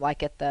some of them,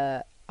 like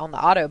on the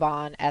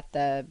Autobahn at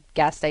the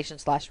gas station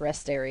 /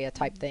 rest area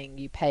type thing.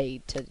 You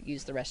paid to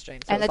use the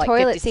restroom. So And it was the like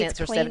toilet 50 seats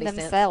cents or clean 70 cents.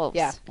 themselves.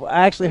 Yeah. Well,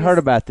 I actually It heard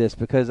was- about this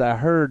because I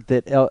heard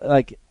that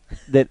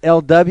that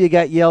LW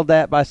got yelled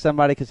at by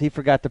somebody because he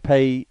forgot to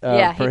pay.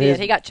 Yeah, for he his,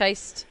 did. He got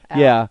chased out.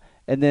 Yeah,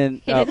 and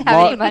then He didn't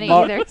have any money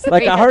either, so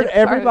like he I had heard to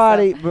borrow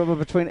everybody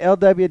between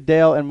LW,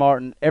 Dale, and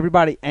Martin,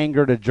 everybody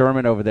angered a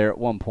German over there at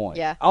one point.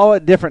 Yeah. all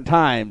at different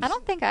times. I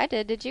don't think I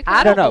did. Did you? I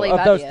no, don't no, believe of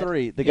I those did.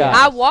 three, the Yeah.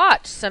 guys. I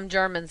watched some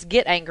Germans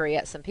get angry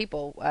at some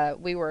people.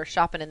 We were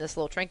shopping in this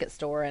little trinket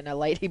store, and a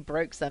lady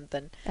broke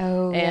something,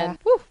 Oh, yeah. and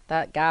whew,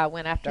 that guy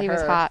went after He her.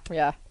 was hot.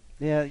 Yeah,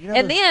 Yeah, you know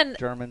And those then-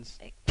 Germans.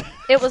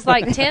 it was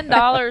like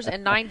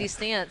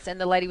 $10.90, and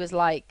the lady was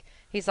like,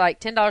 "He's like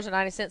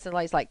 $10.90," and the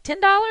lady's like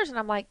 $10, and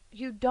I'm like,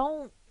 "You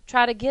don't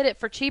try to get it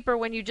for cheaper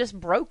when you just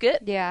broke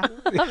it." Yeah.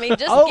 I mean,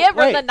 just Oh, give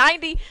her wait. the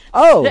 90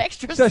 Oh,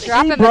 extra so cents.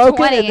 Drop she him a broke it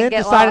 20 and then and get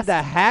decided lost. to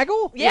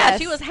haggle. Yeah, Yes.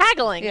 she was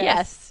haggling.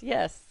 Yes.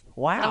 Yes.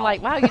 Wow. I'm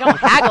like, wow, you don't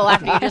haggle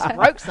after you just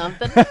broke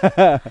something.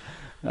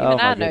 Even Oh,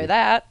 my I know goodness.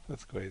 that.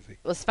 That's crazy.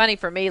 It was funny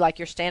for me, like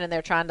you're standing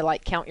there trying to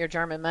like count your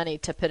German money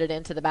to put it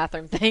into the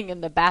bathroom thing,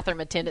 and the bathroom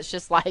attendant's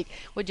just like,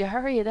 "Would you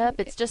hurry it up?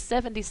 It's just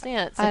 70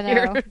 cents." I And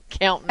know. you're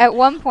counting. At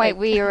one point,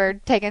 we were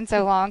taking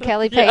so long.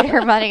 Kelly paid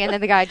her money, and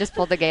then the guy just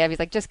pulled the gate up. He's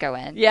like, just go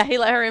in. Yeah, he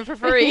let her in for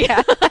free.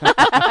 Yeah.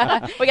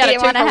 We got He a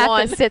didn't want to 2 for have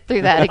 1. to sit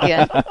through that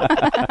again.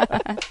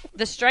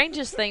 The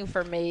strangest thing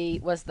for me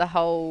was the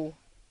whole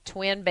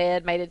twin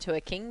bed made into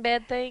a king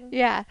bed thing.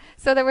 Yeah.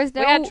 So there was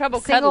no We had trouble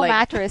single cuddling.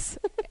 mattress,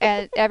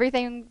 and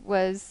everything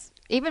was.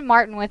 Even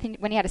Martin,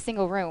 when he had a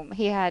single room,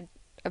 he had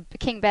a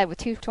king bed with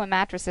 2 twin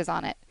mattresses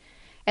on it,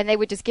 and they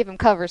would just give him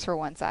covers for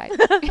one side.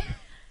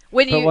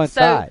 When For you one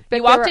so side. But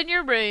you there walked were- in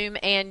your room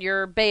and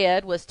your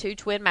bed was 2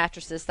 twin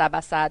mattresses side by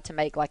side to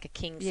make like a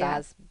king Yeah.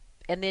 size,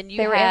 and then you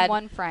they were had in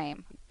one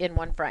frame. in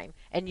one frame,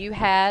 and you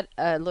had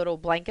a little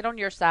blanket on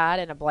your side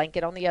and a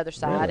blanket on the other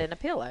side Really? and a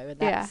pillow, and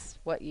that's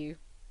what you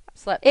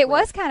slept. It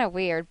with. was kind of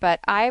weird, but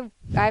I've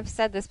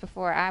said this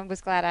before. I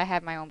was glad I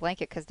had my own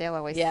blanket because Dale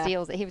always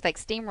steals it. He was like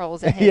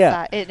steamrolls in his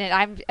Yeah. and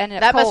I'm ended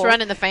up That must cold.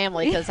 run in the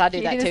family because I do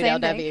You that do the too.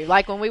 same LW.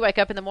 Like when we wake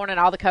up in the morning,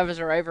 all the covers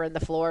are over in the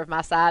floor of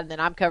my side, and then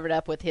I'm covered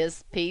up with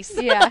his piece.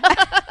 Yeah.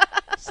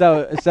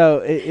 So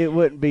it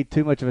wouldn't be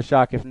too much of a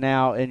shock if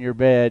now in your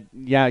bed,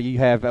 you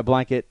have a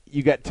blanket.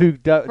 You got two.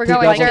 We're two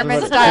going doubles German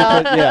of it.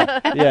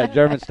 style. yeah,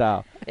 German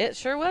style. It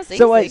sure was easy.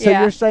 So wait, so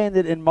Yeah. you're saying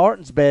that in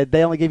Martin's bed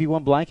they only give you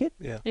one blanket?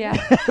 Yeah. Yeah.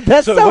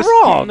 That's so, it was,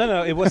 wrong.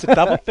 No, it was a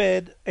double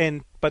bed,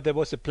 but there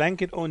was a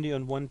blanket only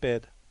on one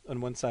bed,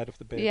 on one side of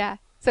the bed. Yeah.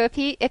 So if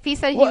he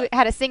said What? he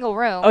had a single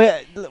room, Oh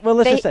yeah. Well,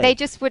 let's just say they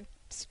just would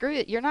screw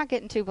it. You're not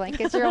getting two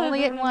blankets. You're only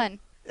getting one.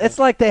 it's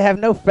like they have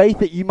no faith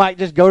that you might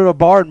just go to a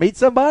bar and meet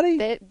somebody.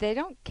 They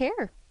don't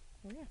care.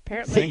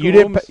 Apparently, Single You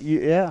didn't. rooms.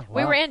 Yeah.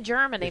 we wow. were in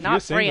Germany, If not you're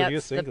single, France.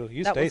 you're single.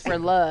 You that stay was for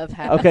single. love.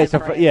 happened Okay, in so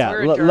France. yeah,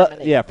 We're in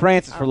Germany.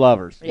 France is for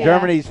lovers. Yeah.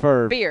 Germany's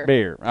for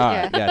Beer. All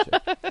right,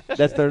 gotcha.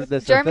 That's their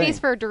Germany's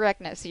thing. for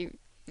directness. You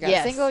got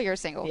Yes. single, you're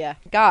single. Yeah.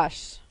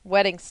 Gosh,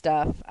 wedding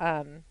stuff.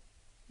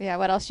 Yeah,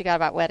 what else you got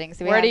about weddings?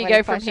 Do we Where have do you wedding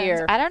go from questions?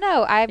 here? I don't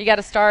know. You got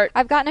to start.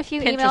 I've gotten a few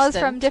emails Pinteresting.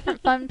 from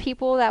different fun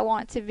people that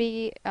want to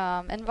be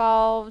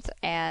involved,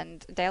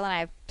 and Dale and I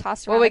have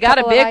tossed around Well, we got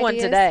a couple of big one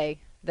ideas. today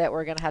that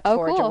we're going to have to Oh,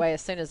 forward cool. your way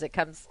as soon as it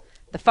comes.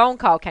 The phone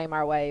call came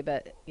our way,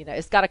 but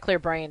it's got a clear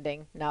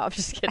branding. No, I'm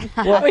just kidding.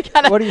 What, We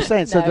gotta- what are you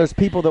saying? So No. there's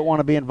people that want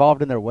to be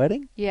involved in their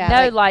wedding? Yeah.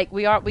 No, like,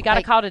 we got a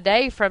like- call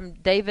today from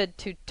David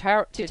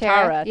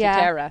Tutara.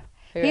 yeah.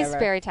 he's whoever.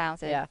 very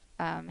talented.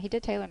 Yeah. He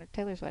did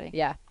Taylor's wedding.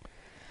 Yeah.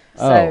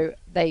 Oh. So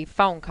they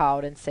phone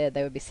called and said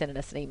they would be sending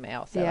us an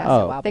email. So Yeah. I said, Oh.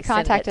 well, I'll They be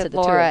sending it to contacted the two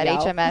Laura of at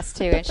y'all. HMS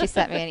too, and she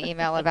sent me an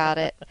email about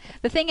it.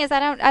 The thing is,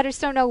 I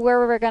just don't know where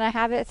we're going to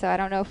have it, so I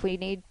don't know if we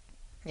need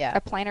Yeah.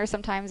 a planner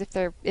sometimes if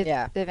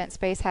Yeah. the event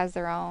space has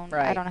their own. I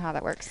Right. don't know how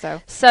that works.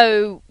 So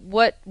So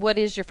what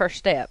is your first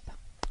step?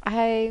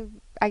 I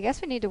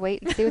guess we need to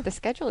wait and see what the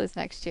schedule is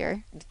next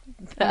year. I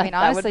mean, That would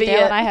honestly, be Dale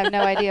it. and I have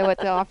no idea what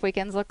the off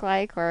weekends look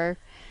like or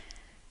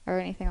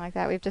anything like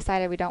that. We've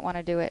decided we don't want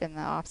to do it in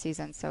the off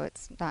season, so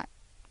it's not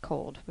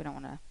cold. We don't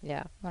want to.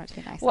 Yeah. We want it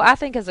to be nice. Well, I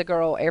think as a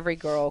girl, every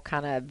girl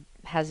kind of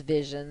has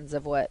visions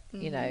of what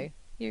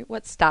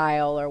what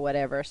style or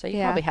whatever. So you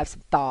Yeah. probably have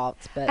some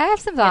thoughts, but I have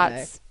some know.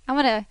 thoughts. I'm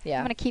gonna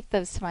Yeah. keep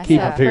those to Keep myself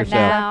them to for yourself.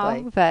 now.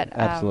 Exactly. But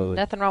Absolutely.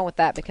 nothing wrong with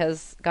that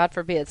because God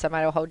forbid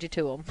somebody will hold you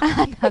to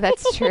them. no,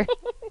 that's true.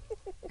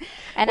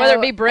 I Whether it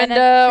know- be and Brenda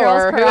a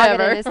girl's or prerogative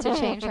whoever. is to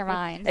change her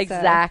mind. so-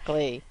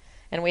 Exactly.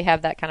 And we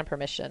have that kind of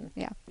permission.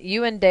 Yeah.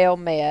 You and Dale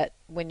met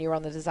when you were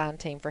on the design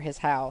team for his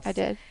house. I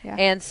did. Yeah.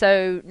 And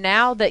so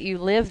now that you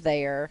live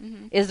there,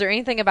 is there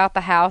anything about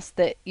the house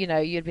that,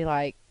 you'd be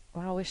like,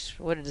 well, I wish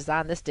we would have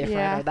designed this different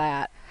Yeah. or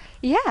that?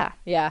 yeah.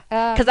 Yeah.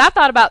 Because I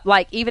thought about,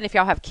 like, even if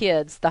y'all have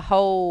kids, the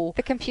whole...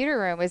 The computer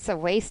room is a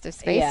waste of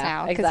space Yeah,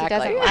 now because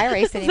exactly. he doesn't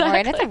iRace anymore,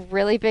 and it's a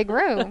really big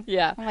room.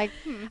 Yeah. I'm like,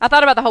 I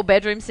thought about the whole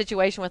bedroom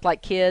situation with,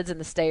 like, kids and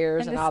the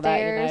stairs and and the all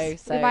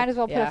stairs. that, So, we might as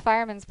well put yeah. a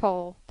fireman's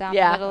pole down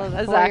Yeah, the middle of the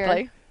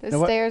exactly. foyer. The Now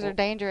what- stairs are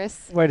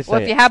dangerous. Wait a second.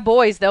 Well, if you have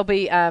boys, they'll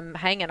be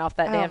hanging off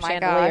that Oh damn my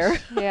chandelier.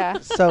 gosh. Yeah.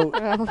 So,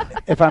 Oh.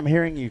 if I'm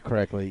hearing you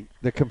correctly,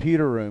 the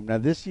computer room. Now,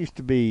 this used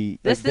to be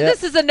This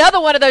is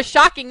another one of those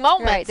shocking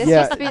moments. Right. This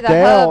Yeah, used to be the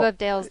Dale- hub of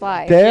Dale's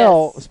life.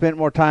 Dale Yes. spent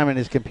more time in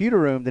his computer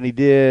room than he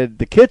did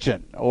the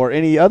kitchen or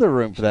any other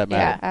room for that Yeah,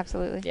 matter.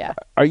 absolutely. Yeah.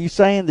 Are you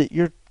saying that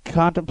you're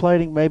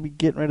contemplating maybe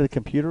getting rid of the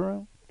computer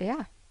room?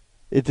 Yeah.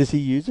 Does he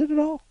use it at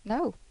all?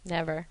 No,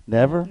 Never.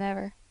 Never.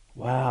 never.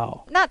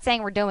 Wow. Not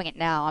saying we're doing it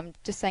now. I'm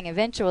just saying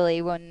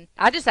eventually when.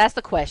 I just asked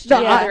the question. No,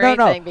 Will Yeah. there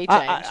no. anything be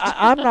changed?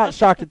 I'm not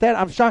shocked at that.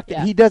 I'm shocked that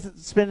Yeah. he doesn't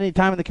spend any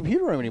time in the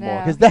computer room anymore No,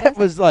 because he that doesn't.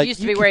 was like used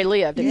to you be could- where he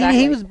lived. he-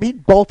 Exactly.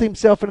 He'd bolt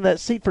himself into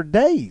that seat for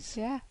days.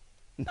 Yeah.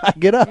 Not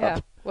get up. Yeah.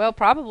 Well,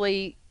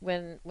 probably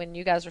when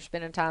you guys were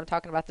spending time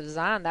talking about the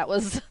design, that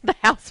was the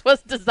house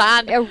was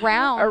designed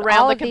Around around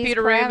all the of these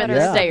computer room and parameters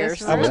the of stairs.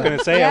 this I was room. going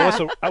to say Yeah.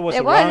 I was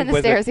It was around in the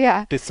where stairs, the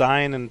yeah.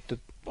 design and it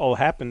all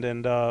happened,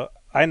 and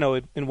I know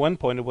it. In one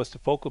point, it was the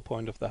focal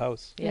point of the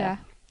house. Yeah.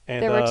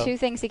 And There were two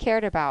things he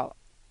cared about.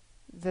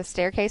 The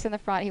staircase in the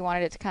front, he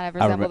wanted it to kind of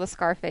resemble the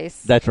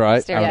Scarface. That's right. I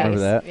Staircase. remember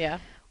that. Yeah.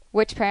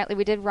 Which apparently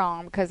we did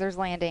wrong because there's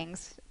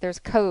landings. There's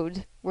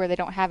code where they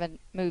don't have in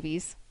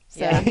movies.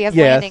 So Yeah. he has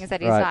Yes, landings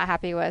that he's right. not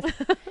happy with.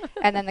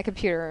 And then the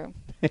computer room.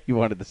 He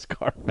wanted the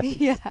scarf.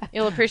 Yeah.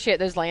 You'll appreciate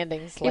those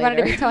landings He later. wanted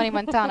to be Tony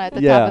Montana at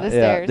the top of the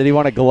stairs. Did he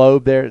want a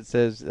globe there? It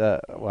says, well,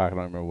 I don't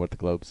remember what the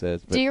globe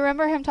says. But Do you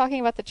remember him talking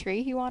about the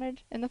tree he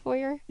wanted in the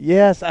foyer?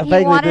 yes, I He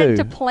vaguely wanted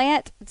do. to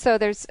plant. So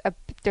there's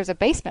a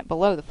basement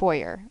below the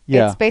foyer.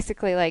 Yeah. It's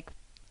basically like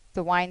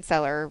the wine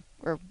cellar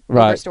or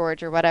Right. river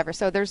storage or whatever.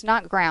 So there's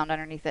not ground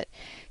underneath it.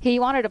 He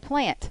wanted to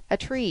plant a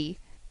tree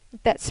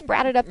that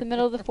sprouted up the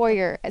middle of the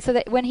foyer, so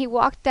that when he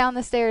walked down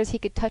the stairs, he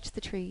could touch the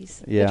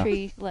trees, Yeah. the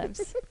tree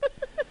limbs.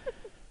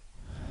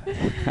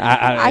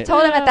 I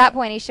told him at that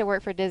point he should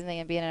work for Disney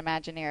and be an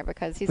Imagineer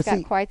because he's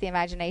got quite the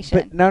imagination.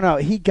 But no,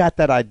 he got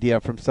that idea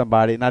from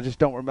somebody, and I just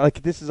don't remember.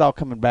 Like, this is all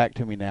coming back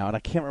to me now, and I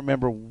can't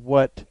remember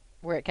where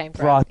it came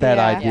from. Brought that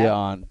idea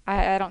on.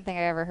 I don't think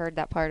I ever heard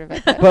that part of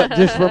it. But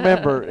just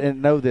remember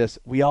and know this: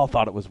 we all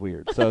thought it was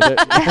weird. So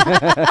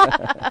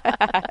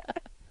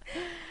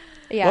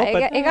yeah,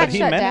 well, it got he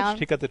shut managed. down.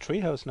 He got the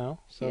treehouse now.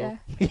 So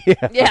yeah,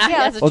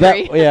 that's a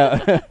tree.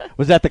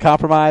 Was that the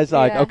compromise?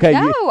 Like, okay,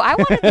 no, I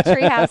wanted the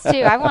treehouse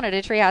too. I wanted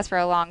a treehouse for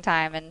a long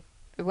time, and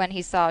when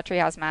he saw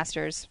Treehouse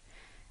Masters,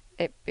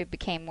 it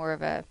became more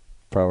of a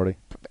priority.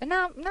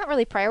 No, not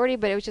really priority,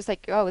 but it was just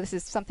like, oh, this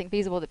is something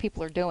feasible that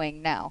people are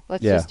doing now.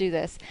 Let's just do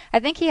this. I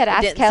think he had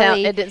asked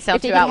Kelly if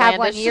he could have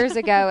one years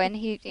ago,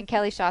 and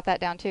Kelly shot that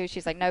down too.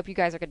 She's like, nope, you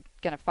guys are going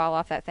to fall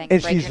off that thing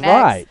and break she's your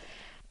necks. right.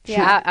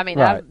 Yeah, I mean,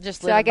 I'm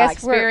just living by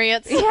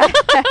experience.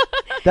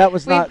 That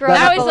was not.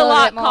 That was a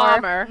lot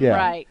calmer. Yeah.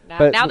 Right.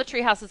 Now the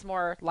treehouse is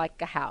more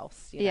like a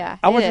house. Yeah.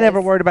 I wasn't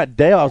ever worried about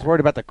Dale. I was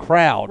worried about the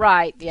crowd.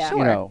 Right. Yeah. Sure.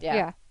 You know,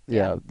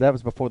 yeah. That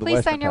was before the Please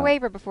Western sign your time.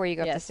 waiver before you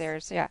go up the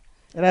stairs. Yeah.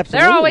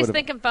 They're always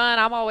thinking fun.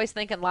 I'm always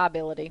thinking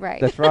liability.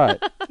 Right. That's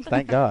right.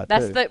 Thank God.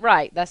 That's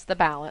the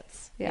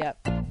balance. Yeah.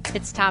 Yep.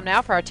 It's time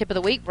now for our tip of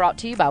the week, brought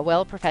to you by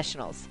Wella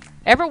Professionals.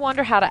 Ever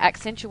wonder how to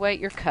accentuate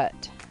your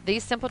cut?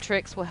 These simple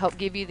tricks will help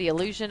give you the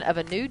illusion of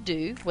a new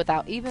do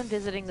without even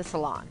visiting the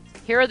salon.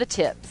 Here are the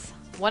tips.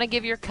 Want to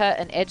give your cut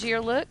an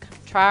edgier look?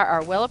 Try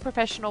our Wella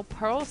Professional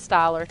Pearl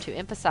Styler to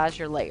emphasize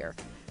your layer.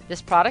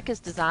 This product is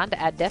designed to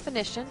add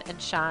definition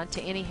and shine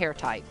to any hair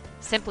type.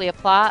 Simply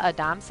apply a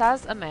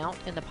dime-sized amount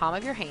in the palm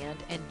of your hand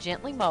and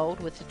gently mold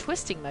with a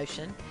twisting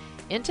motion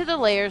into the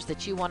layers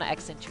that you want to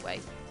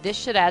accentuate. This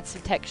should add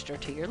some texture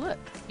to your look.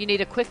 You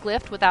need a quick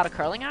lift without a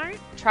curling iron?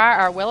 Try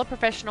our Wella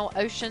Professional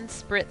Ocean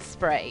Spritz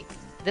Spray.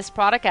 This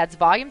product adds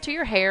volume to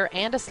your hair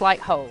and a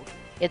slight hold.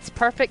 It's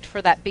perfect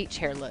for that beach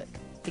hair look.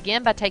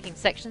 Begin by taking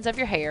sections of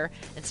your hair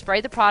and spray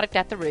the product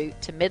at the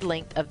root to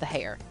mid-length of the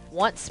hair.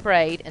 Once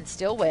sprayed and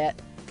still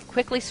wet,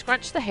 quickly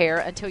scrunch the hair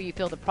until you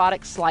feel the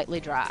product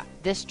slightly dry.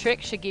 This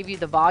trick should give you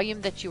the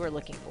volume that you are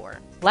looking for.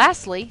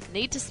 Lastly,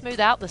 need to smooth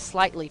out the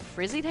slightly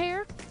frizzied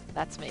hair?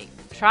 That's me.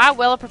 Try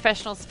Wella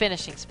Professional's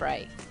Finishing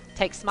Spray.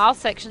 Take small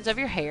sections of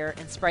your hair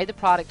and spray the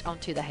product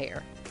onto the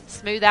hair.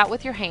 Smooth out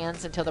with your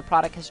hands until the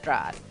product has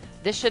dried.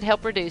 This should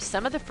help reduce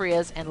some of the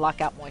frizz and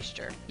lock out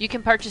moisture. You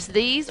can purchase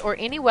these or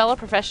any Wella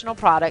Professional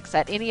products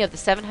at any of the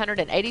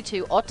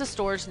 782 Ulta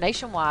stores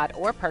nationwide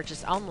or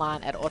purchase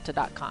online at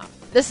Ulta.com.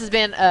 This has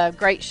been a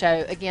great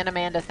show. Again,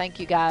 Amanda, thank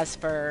you guys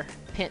for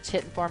pinch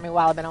hitting for me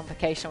while I've been on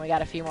vacation. We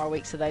got a few more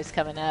weeks of those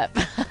coming up.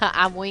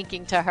 I'm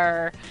winking to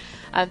her.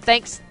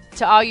 Thanks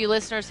to all you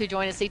listeners who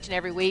join us each and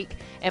every week.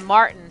 And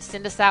Martin,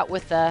 send us out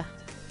with the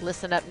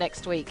listen up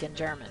next week in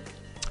German.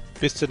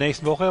 Bis zur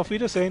nächsten Woche. Auf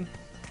Wiedersehen.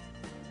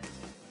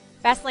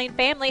 Fastlane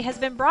Family has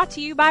been brought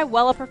to you by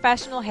Wella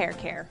Professional Hair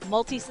Care,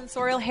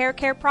 multi-sensorial hair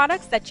care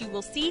products that you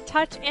will see,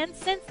 touch, and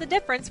sense the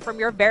difference from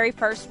your very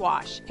first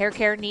wash. Hair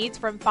care needs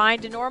from fine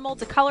to normal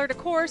to color to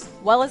coarse,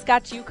 Wella's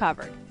got you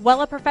covered.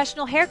 Wella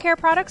Professional Hair Care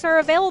products are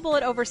available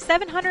at over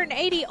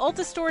 780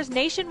 Ulta stores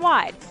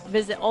nationwide.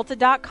 Visit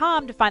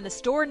Ulta.com to find the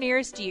store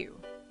nearest you.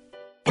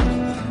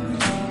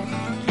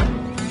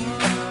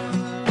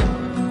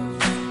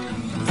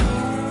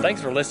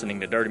 Thanks for listening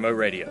to Dirty Mo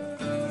Radio.